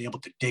would have been able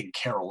to dig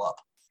Carol up.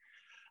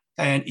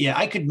 And yeah,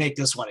 I could make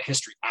this one a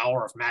history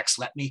hour if Max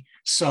let me,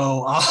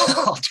 so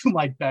I'll do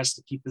my best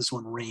to keep this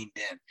one reined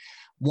in.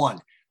 1,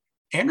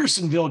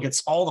 Andersonville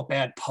gets all the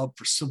bad pub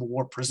for Civil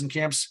War prison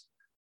camps,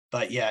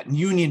 but yeah,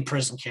 Union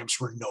prison camps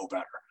were no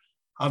better.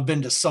 I've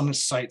been to some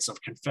sites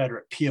of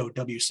Confederate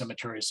POW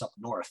cemeteries up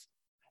north.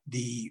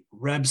 The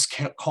Rebs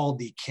called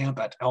the camp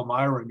at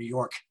Elmira, New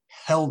York,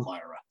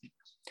 Hellmira.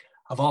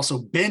 I've also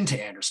been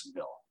to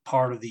Andersonville,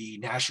 part of the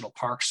National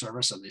Park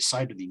Service and the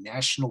site of the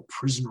National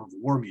Prisoner of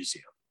War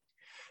Museum.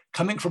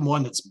 Coming from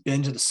one that's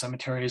been to the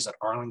cemeteries at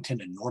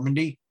Arlington and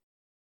Normandy,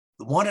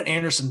 the one at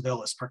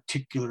Andersonville is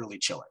particularly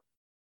chilling.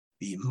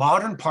 The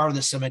modern part of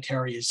the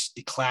cemetery is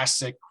the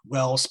classic,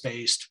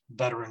 well-spaced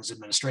Veterans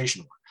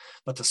Administration one,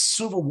 but the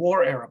Civil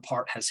War era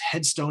part has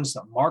headstones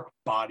that mark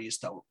bodies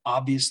that were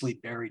obviously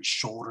buried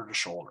shoulder to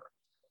shoulder.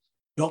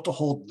 Built to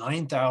hold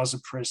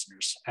 9,000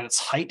 prisoners, at its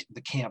height,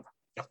 the camp,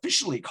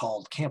 officially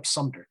called Camp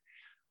Sumter,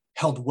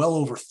 held well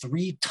over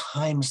 3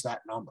 times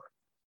that number.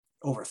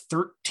 Over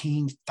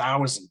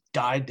 13,000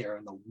 died there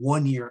in the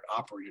 1 year it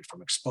operated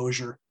from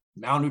exposure,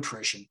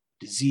 malnutrition,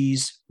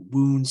 disease,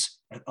 wounds,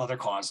 and other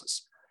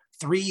causes.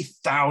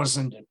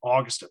 3,000 in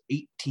August of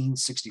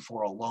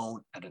 1864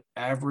 alone at an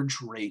average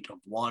rate of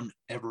 1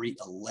 every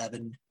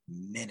 11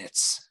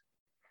 minutes.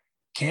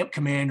 Camp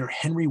Commander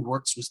Henry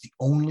Wirtz was the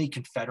only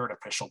Confederate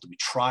official to be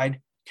tried,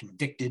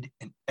 convicted,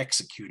 and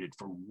executed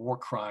for war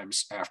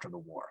crimes after the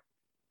war.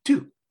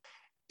 2.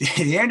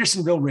 The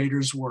Andersonville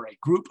Raiders were a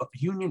group of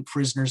Union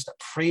prisoners that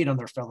preyed on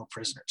their fellow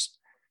prisoners.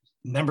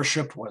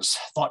 Membership was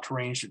thought to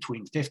range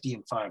between 50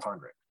 and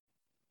 500.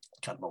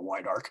 Kind of a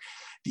wide arc.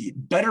 The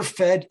better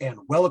fed and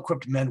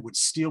well-equipped men would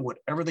steal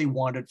whatever they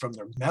wanted from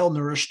their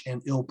malnourished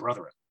and ill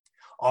brethren,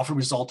 often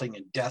resulting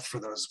in death for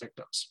those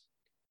victims.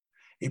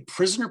 A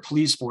prisoner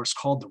police force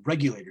called the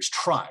Regulators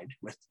tried,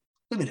 with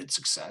limited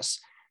success,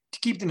 to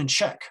keep them in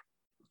check.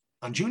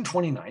 On June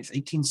 29,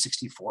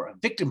 1864, a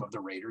victim of the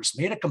Raiders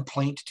made a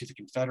complaint to the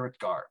Confederate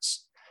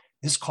Guards.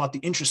 This caught the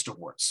interest of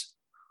Wirtz,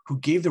 who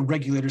gave the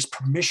Regulators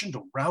permission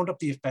to round up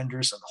the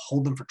offenders and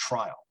hold them for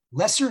trial.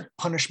 Lesser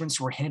punishments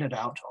were handed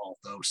out,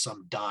 although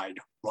some died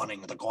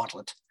running the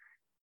gauntlet.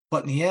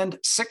 But in the end,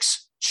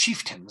 6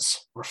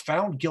 chieftains were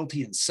found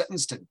guilty and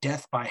sentenced to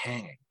death by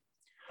hanging.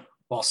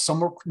 While some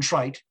were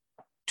contrite,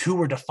 2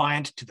 were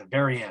defiant to the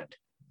very end,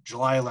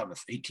 July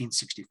 11th,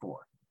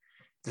 1864.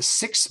 The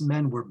 6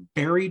 men were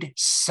buried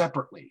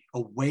separately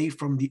away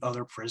from the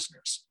other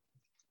prisoners.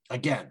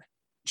 Again,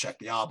 check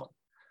the album.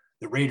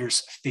 The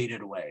Raiders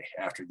faded away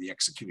after the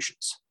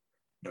executions.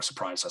 No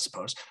surprise, I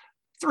suppose.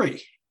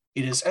 3,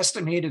 it is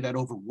estimated that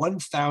over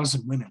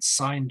 1,000 women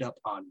signed up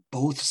on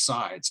both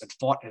sides and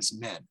fought as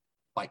men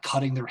by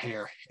cutting their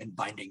hair and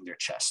binding their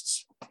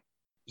chests.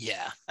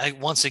 Yeah,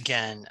 once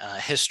again,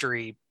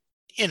 history,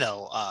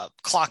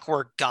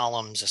 clockwork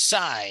golems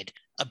aside,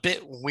 a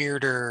bit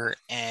weirder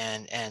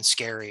and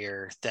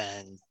scarier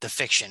than the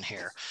fiction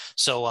here.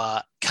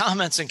 So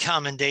comments and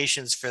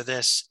commendations for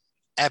this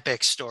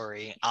epic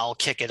story. I'll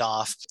kick it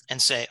off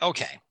and say,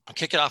 okay, I'll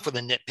kick it off with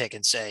a nitpick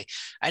and say,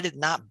 I did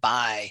not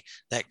buy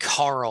that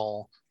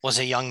Carl was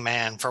a young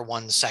man for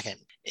 1 second.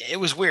 It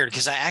was weird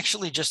because I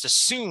actually just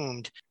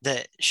assumed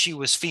that she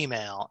was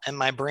female and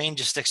my brain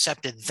just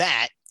accepted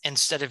that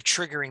instead of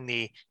triggering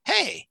the,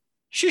 hey,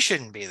 she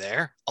shouldn't be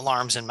there,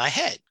 alarms in my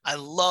head. I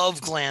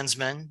love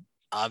Glanzman.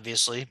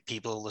 Obviously,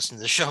 people who listen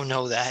to the show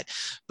know that,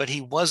 but he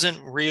wasn't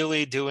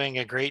really doing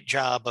a great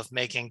job of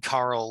making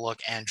Carl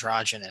look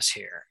androgynous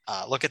here.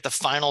 Look at the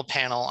final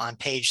panel on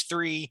page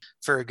 3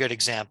 for a good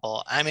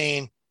example. I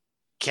mean,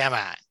 come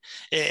on.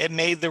 It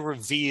made the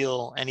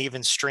reveal an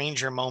even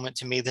stranger moment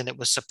to me than it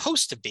was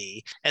supposed to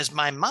be, as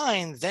my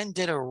mind then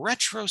did a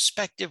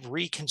retrospective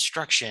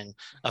reconstruction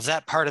of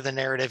that part of the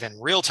narrative in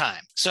real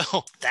time.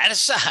 So that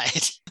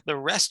aside, the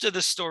rest of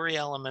the story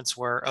elements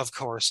were, of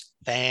course,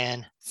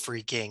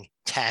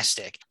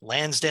 fan-freaking-tastic.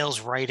 Lansdale's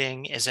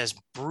writing is as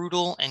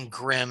brutal and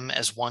grim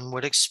as one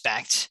would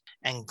expect,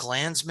 and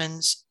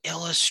Glanzman's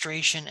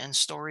illustration and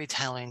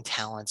storytelling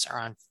talents are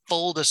on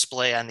full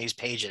display on these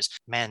pages.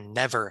 Man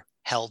never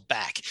held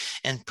back.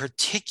 In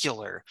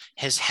particular,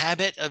 his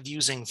habit of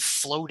using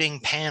floating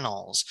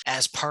panels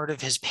as part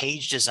of his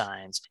page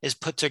designs is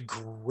put to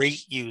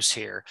great use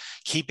here,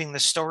 keeping the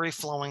story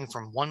flowing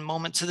from one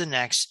moment to the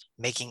next,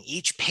 making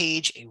each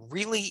page a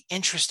really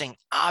interesting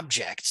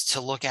object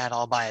to look at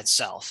all by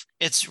itself.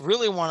 It's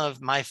really one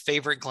of my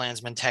favorite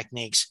Glanzman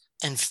techniques,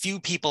 and few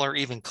people are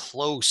even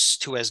close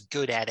to as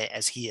good at it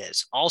as he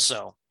is.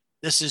 Also,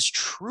 this is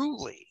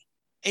truly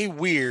a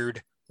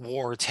weird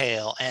war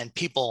tale, and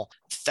people,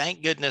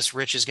 thank goodness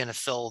Rich is going to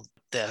fill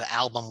the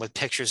album with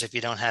pictures if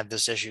you don't have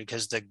this issue,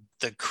 because the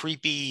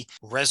creepy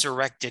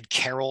resurrected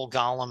Carol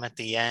golem at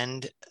the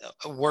end,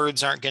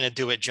 words aren't going to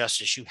do it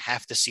justice. You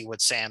have to see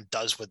what Sam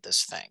does with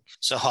this thing.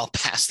 So I'll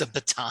pass the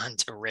baton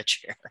to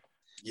Rich here.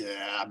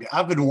 Yeah, I mean,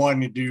 I've been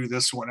wanting to do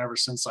this one ever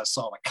since I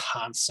saw the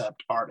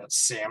concept art at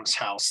Sam's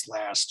house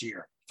last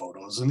year.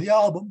 Photos in the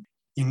album.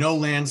 You know,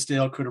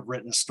 Lansdale could have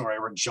written a story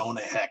where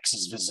Jonah Hex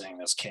is visiting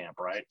this camp,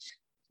 right?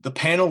 The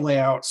panel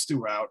layouts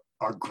throughout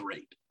are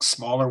great.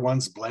 Smaller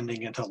ones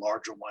blending into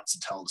larger ones to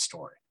tell the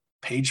story.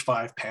 Page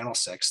 5, panel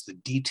 6, the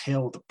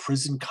detail of the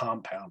prison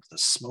compound, the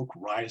smoke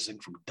rising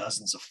from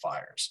dozens of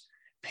fires.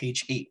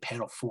 Page 8,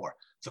 panel 4,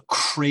 the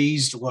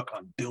crazed look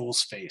on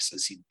Bill's face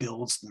as he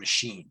builds the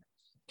machine.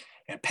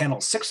 And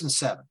panel 6 and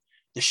 7,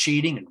 the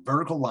shading and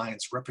vertical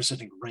lines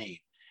representing rain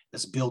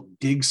as Bill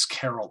digs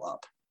Carol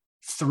up.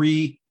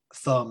 3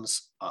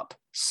 thumbs up.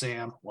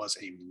 Sam was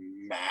a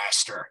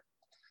master.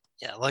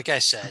 Yeah, like I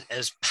said,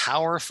 as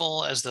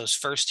powerful as those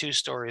first 2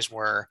 stories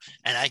were,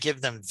 and I give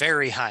them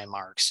very high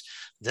marks,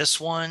 this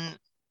one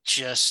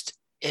just,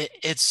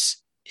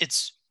 it's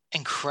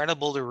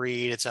incredible to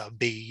read. It's a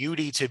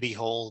beauty to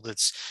behold.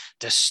 It's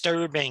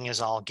disturbing as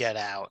all get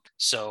out.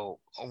 So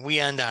we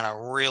end on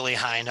a really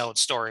high note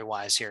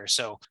story-wise here.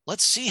 So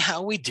let's see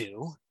how we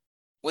do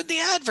with the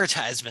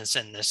advertisements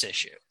in this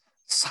issue.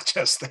 Such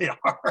as they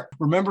are.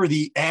 Remember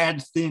the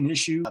ad-thin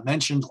issue I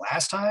mentioned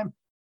last time?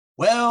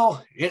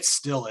 Well, it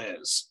still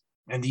is.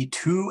 And the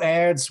 2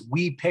 ads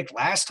we picked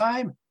last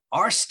time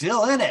are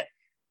still in it.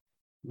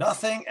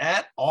 Nothing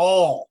at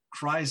all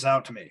cries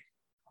out to me.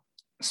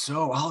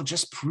 So I'll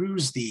just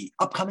peruse the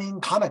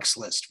upcoming comics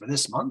list for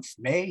this month,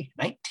 May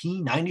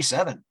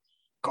 1997.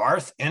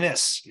 Garth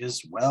Ennis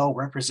is well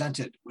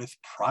represented with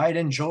Pride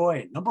and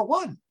Joy, number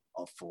 1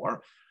 of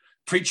 4.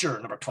 Preacher,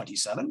 number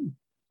 27.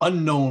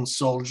 Unknown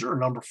Soldier,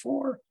 number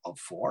 4 of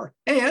 4,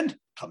 and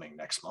coming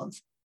next month,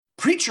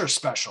 Preacher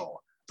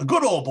Special, The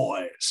Good Old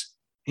Boys.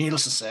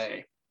 Needless to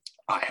say,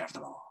 I have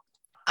them all.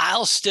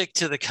 I'll stick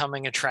to the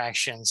coming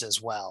attractions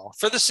as well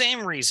for the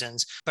same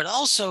reasons, but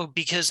also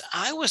because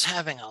I was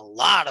having a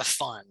lot of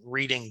fun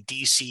reading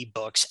DC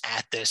books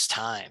at this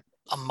time.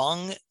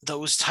 Among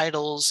those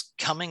titles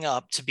coming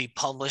up to be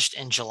published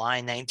in July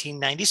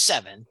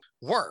 1997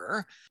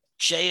 were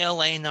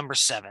JLA number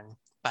 7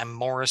 by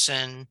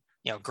Morrison,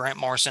 Grant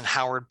Morrison,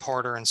 Howard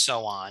Porter, and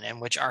so on, in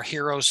which our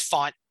heroes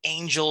fought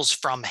angels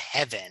from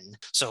heaven.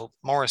 So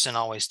Morrison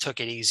always took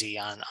it easy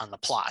on the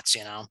plots,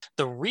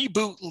 The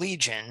reboot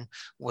Legion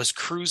was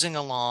cruising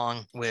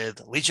along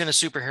with Legion of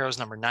Superheroes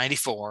number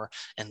 94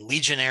 and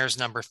Legionnaires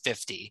number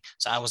 50.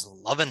 So I was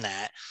loving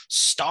that.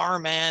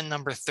 Starman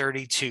number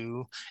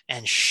 32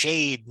 and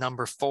Shade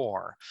number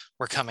 4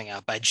 were coming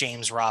out by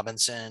James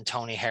Robinson,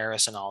 Tony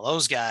Harris, and all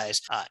those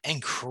guys.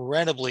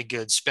 Incredibly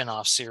good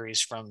spin-off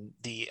series from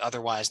the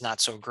otherwise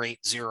not so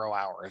great 0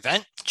 Hour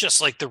event, just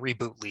like the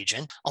reboot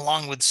Legion,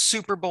 along with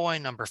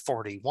Superboy number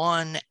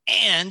 41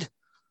 and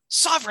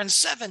Sovereign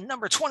 7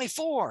 number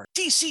 24.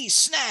 DC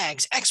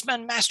snags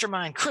X-Men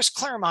mastermind Chris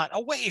Claremont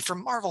away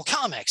from Marvel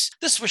Comics.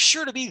 This was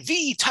sure to be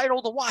the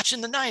title to watch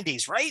in the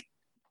 90s, right?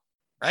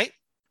 Right?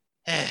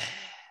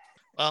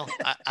 Well,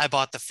 I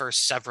bought the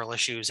first several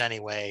issues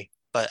anyway,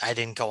 but I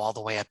didn't go all the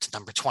way up to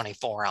number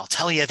 24. I'll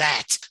tell you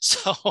that.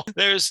 So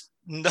there's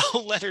no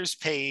letters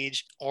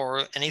page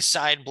or any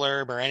side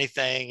blurb or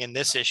anything in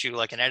this issue,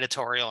 like an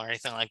editorial or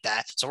anything like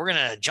that. So we're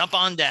going to jump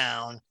on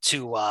down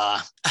to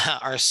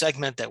our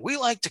segment that we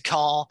like to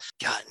call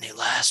Got Any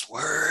Last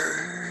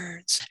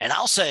Words? And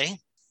I'll say,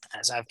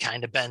 as I've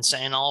kind of been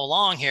saying all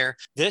along here,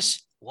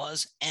 this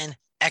was an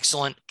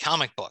excellent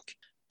comic book.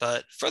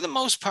 But for the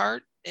most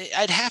part,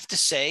 I'd have to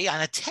say, on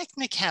a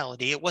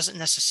technicality, it wasn't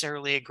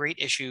necessarily a great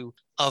issue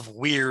of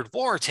Weird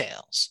War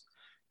Tales.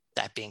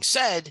 That being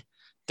said,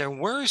 there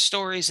were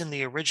stories in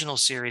the original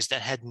series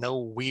that had no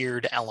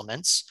weird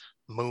elements,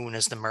 Moon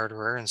as the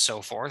murderer and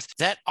so forth,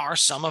 that are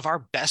some of our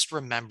best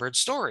remembered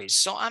stories.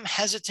 So I'm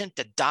hesitant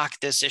to dock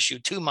this issue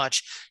too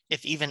much,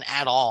 if even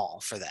at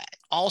all, for that.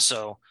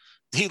 Also,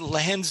 the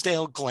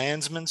Lansdale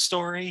Glanzman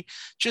story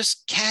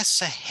just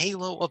casts a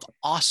halo of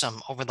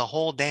awesome over the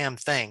whole damn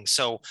thing.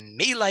 So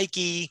me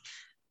likey,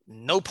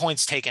 no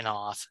points taken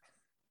off.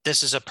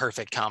 This is a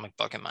perfect comic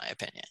book, in my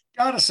opinion.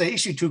 Gotta say,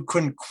 issue 2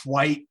 couldn't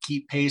quite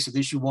keep pace with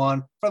issue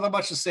 1 for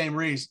much the same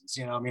reasons.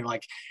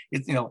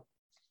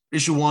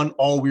 Issue 1,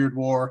 all Weird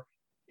War.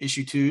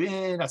 Issue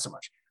 2, not so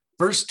much.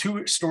 First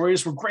 2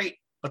 stories were great,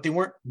 but they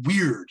weren't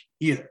weird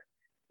either,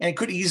 and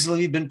could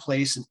easily have been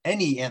placed in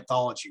any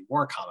anthology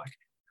war comic.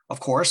 Of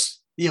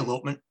course, the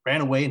elopement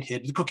ran away and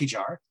hid in the cookie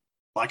jar,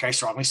 like I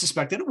strongly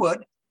suspected it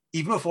would,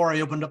 even before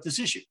I opened up this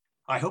issue.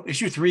 I hope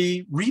issue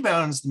 3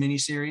 rebounds the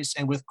miniseries,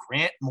 and with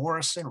Grant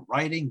Morrison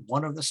writing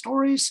one of the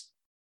stories,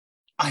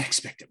 I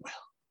expect it will.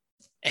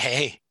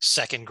 Hey,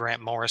 second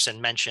Grant Morrison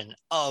mention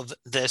of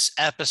this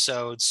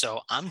episode,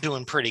 so I'm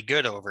doing pretty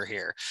good over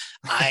here.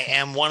 I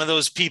am one of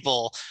those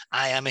people.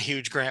 I am a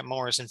huge Grant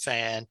Morrison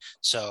fan,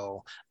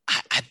 so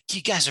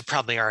you guys have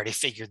probably already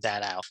figured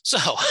that out. So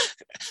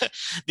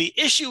the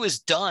issue is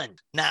done.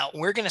 Now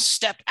we're going to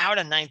step out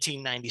of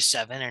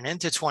 1997 and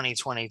into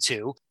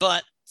 2022,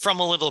 but from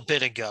a little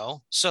bit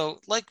ago. So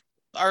like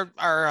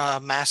our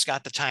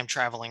mascot, the time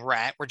traveling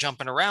rat, we're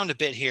jumping around a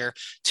bit here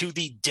to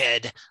the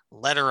Dead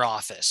Letter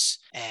Office.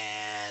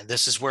 And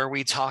this is where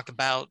we talk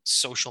about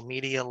social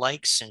media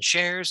likes and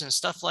shares and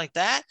stuff like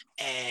that.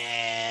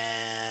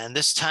 And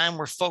this time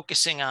we're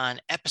focusing on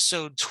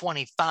episode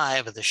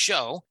 25 of the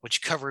show,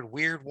 which covered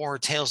Weird War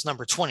Tales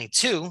number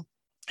 22.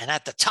 And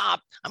at the top,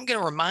 I'm going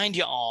to remind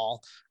you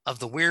all of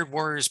the Weird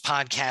Warriors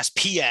podcast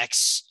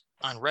PX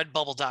on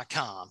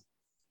redbubble.com.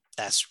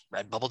 That's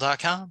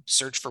redbubble.com.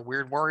 Search for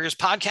Weird Warriors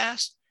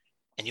podcast,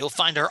 and you'll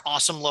find our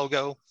awesome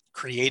logo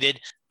created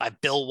by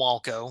Bill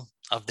Walko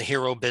of the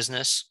Hero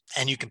Business.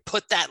 And you can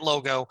put that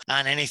logo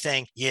on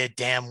anything you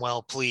damn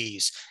well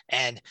please.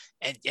 And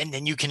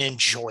then you can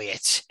enjoy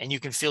it, and you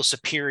can feel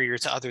superior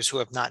to others who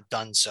have not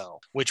done so,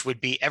 which would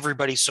be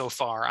everybody so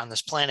far on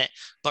this planet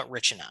but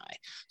Rich and I.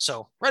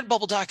 So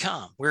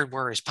redbubble.com, Weird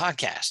Warriors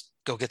podcast.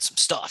 Go get some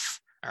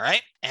stuff. All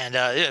right.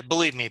 And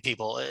believe me,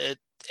 people,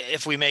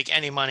 if we make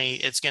any money,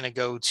 it's going to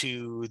go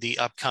to the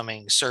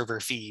upcoming server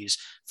fees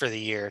for the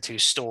year to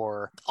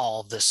store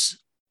all this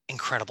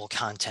incredible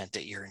content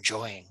that you're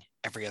enjoying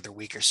every other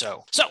week or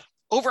so. So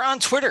over on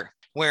Twitter,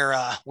 where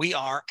we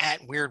are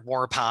at Weird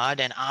War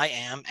Pod, and I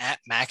am at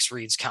Max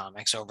Reads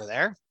Comics over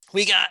there.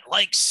 We got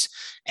likes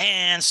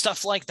and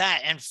stuff like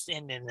that, and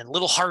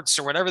little hearts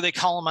or whatever they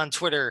call them on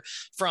Twitter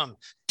from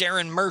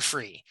Darren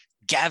Murphy,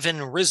 Gavin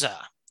Rizza,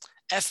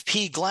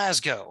 FP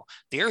Glasgow,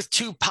 the Earth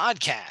 2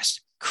 Podcast,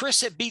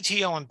 Chris at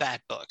BTO and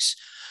Bat Books,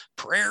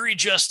 Prairie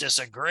Justice,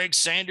 a Greg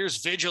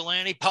Sanders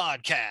vigilante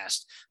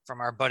podcast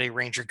from our buddy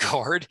Ranger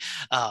Gord,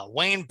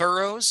 Wayne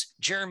Burrows,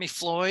 Jeremy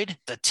Floyd,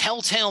 The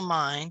Telltale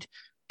Mind,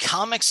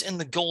 Comics in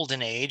the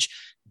Golden Age,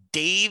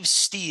 Dave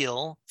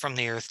Steele from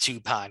the Earth 2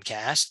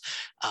 podcast,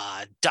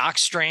 Doc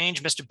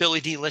Strange, Mr. Billy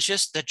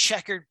Delicious, the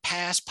Checkered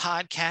Pass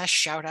podcast.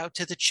 Shout out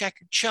to the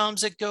Checkered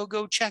Chums at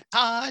Go Check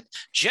Pod.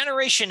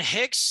 Generation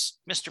Hicks,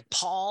 Mr.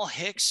 Paul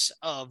Hicks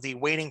of the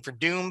Waiting for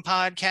Doom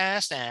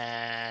podcast,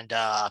 and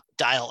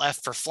Dial F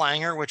for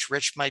Flanger, which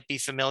Rich might be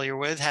familiar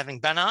with, having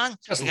been on.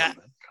 Just a little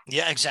bit.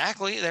 Yeah,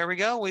 exactly. There we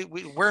go.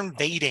 We're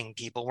invading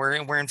people.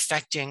 We're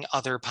infecting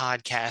other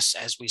podcasts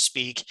as we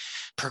speak,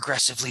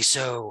 progressively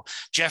so.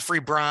 Jeffrey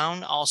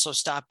Brown also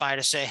stopped by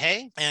to say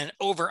hey. And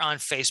over on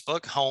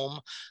Facebook, home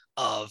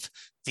of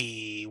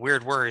the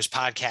Weird Warriors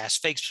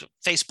podcast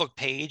Facebook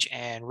page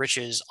and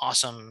Rich's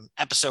awesome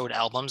episode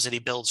albums that he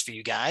builds for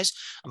you guys,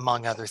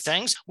 among other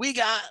things, we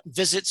got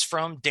visits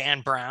from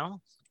Dan Brown,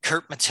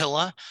 Kurt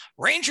Matilla,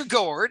 Ranger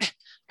Gord,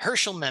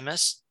 Herschel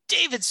Mimis,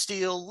 David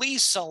Steele, Lee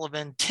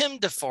Sullivan, Tim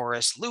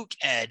DeForest, Luke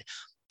Ed,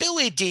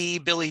 Billy D,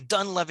 Billy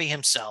Dunleavy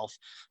himself,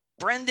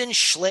 Brendan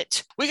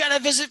Schlitt. We got a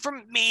visit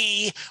from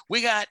me.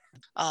 We got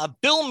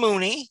Bill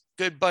Mooney,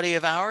 good buddy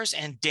of ours,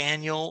 and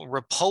Daniel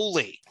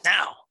Rapoli.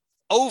 Now,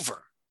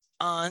 over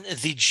on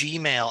the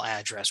Gmail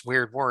address,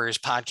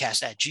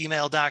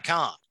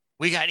 weirdwarriorspodcast@gmail.com.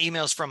 We got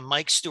emails from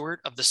Mike Stewart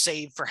of the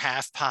Save for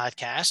Half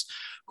podcast,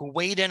 who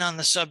weighed in on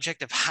the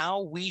subject of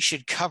how we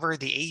should cover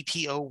the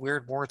APO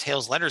Weird War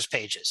Tales letters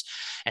pages.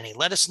 And he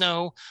let us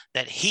know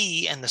that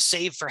he and the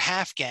Save for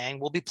Half gang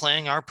will be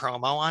playing our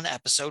promo on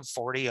episode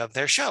 40 of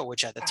their show,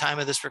 which at the time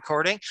of this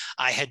recording,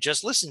 I had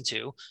just listened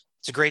to.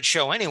 It's a great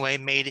show anyway,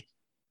 made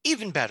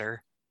even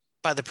better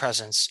by the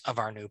presence of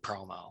our new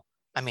promo.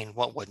 I mean,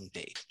 what wouldn't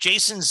be?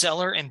 Jason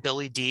Zeller and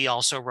Billy D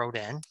also wrote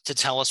in to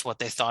tell us what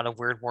they thought of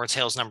Weird War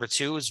Tales number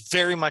 2. It was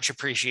very much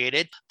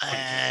appreciated.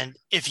 And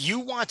if you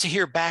want to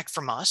hear back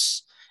from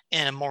us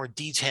in a more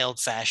detailed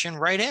fashion,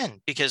 write in,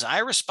 because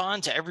I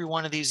respond to every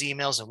one of these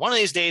emails. And one of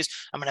these days,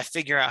 I'm going to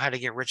figure out how to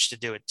get Rich to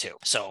do it too.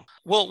 So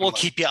we'll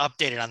keep you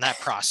updated on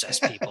that process,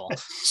 people.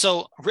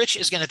 So Rich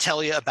is going to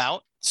tell you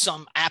about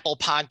some Apple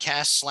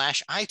Podcast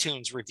 /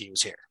 iTunes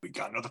reviews here. We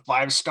got another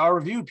 5-star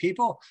review,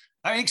 people.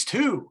 That makes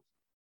 2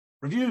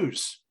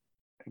 reviews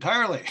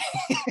entirely.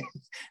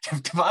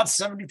 About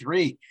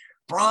 73.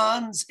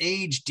 Bronze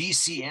Age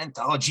DC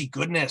anthology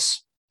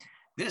goodness.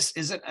 This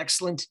is an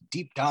excellent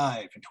deep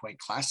dive into a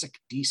classic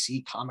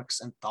DC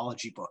Comics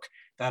anthology book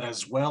that,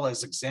 as well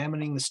as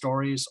examining the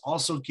stories,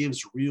 also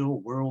gives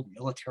real-world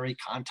military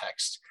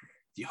context.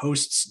 The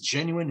host's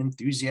genuine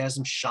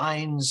enthusiasm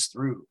shines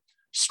through.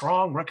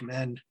 Strong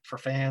recommend for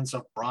fans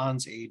of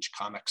Bronze Age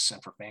comics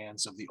and for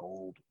fans of the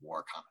old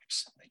war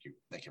comics. Thank you.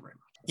 Thank you very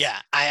much. Yeah,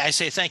 I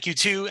say thank you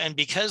too. And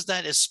because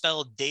that is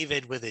spelled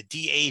David with a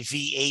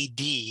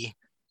DAVAD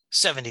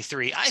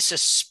 73, I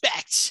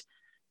suspect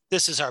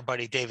this is our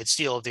buddy David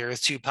Steele of the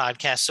Earth 2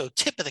 podcast. So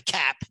tip of the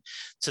cap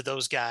to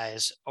those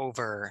guys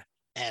over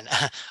and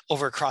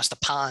over across the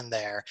pond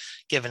there,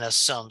 giving us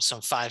some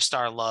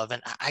 5-star love.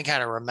 And I got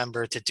to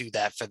remember to do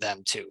that for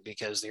them too,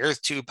 because the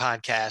Earth 2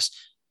 podcast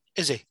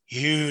is a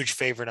huge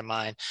favorite of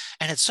mine.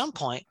 And at some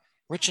point,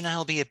 Rich and I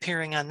will be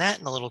appearing on that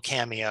in a little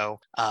cameo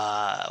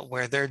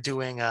where they're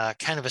doing a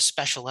kind of a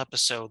special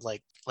episode,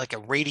 like a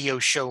radio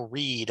show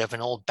read of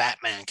an old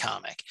Batman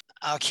comic.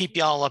 I'll keep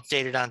y'all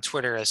updated on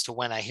Twitter as to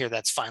when I hear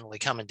that's finally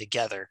coming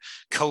together.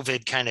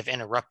 COVID kind of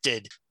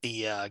interrupted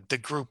the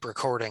group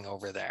recording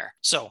over there.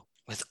 So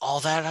with all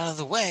that out of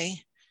the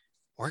way,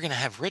 we're going to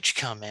have Rich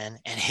come in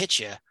and hit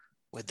you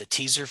with the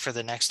teaser for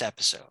the next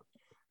episode.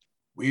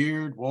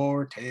 Weird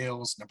War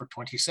Tales number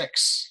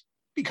 26.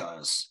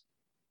 Because,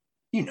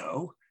 you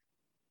know,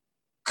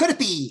 could it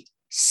be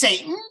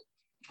Satan?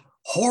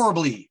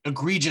 Horribly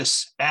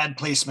egregious ad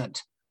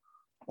placement.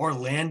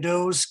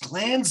 Orlando's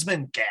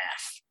Klansman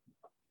gaffe.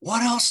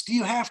 What else do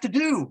you have to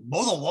do?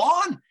 Mow the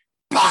lawn?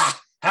 Bah!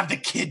 Have the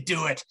kid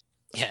do it.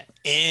 Yeah,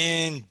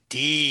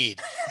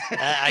 indeed.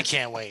 I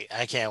can't wait.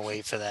 I can't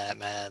wait for that,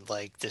 man.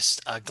 Like this,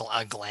 a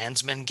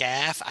Klansman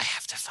gaffe. I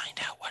have to find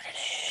out what it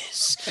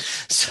is.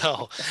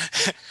 So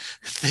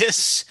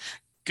this,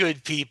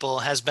 good people,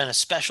 has been a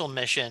special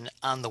mission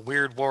on the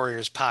Weird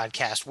Warriors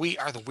podcast. We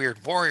are the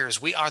Weird Warriors.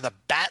 We are the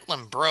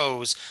Batlin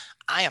Bros.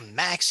 I am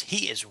Max.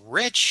 He is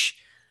Rich.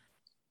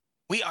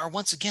 We are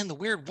once again the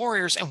Weird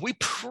Warriors, and we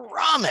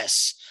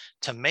promise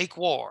to make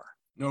war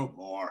no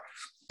more.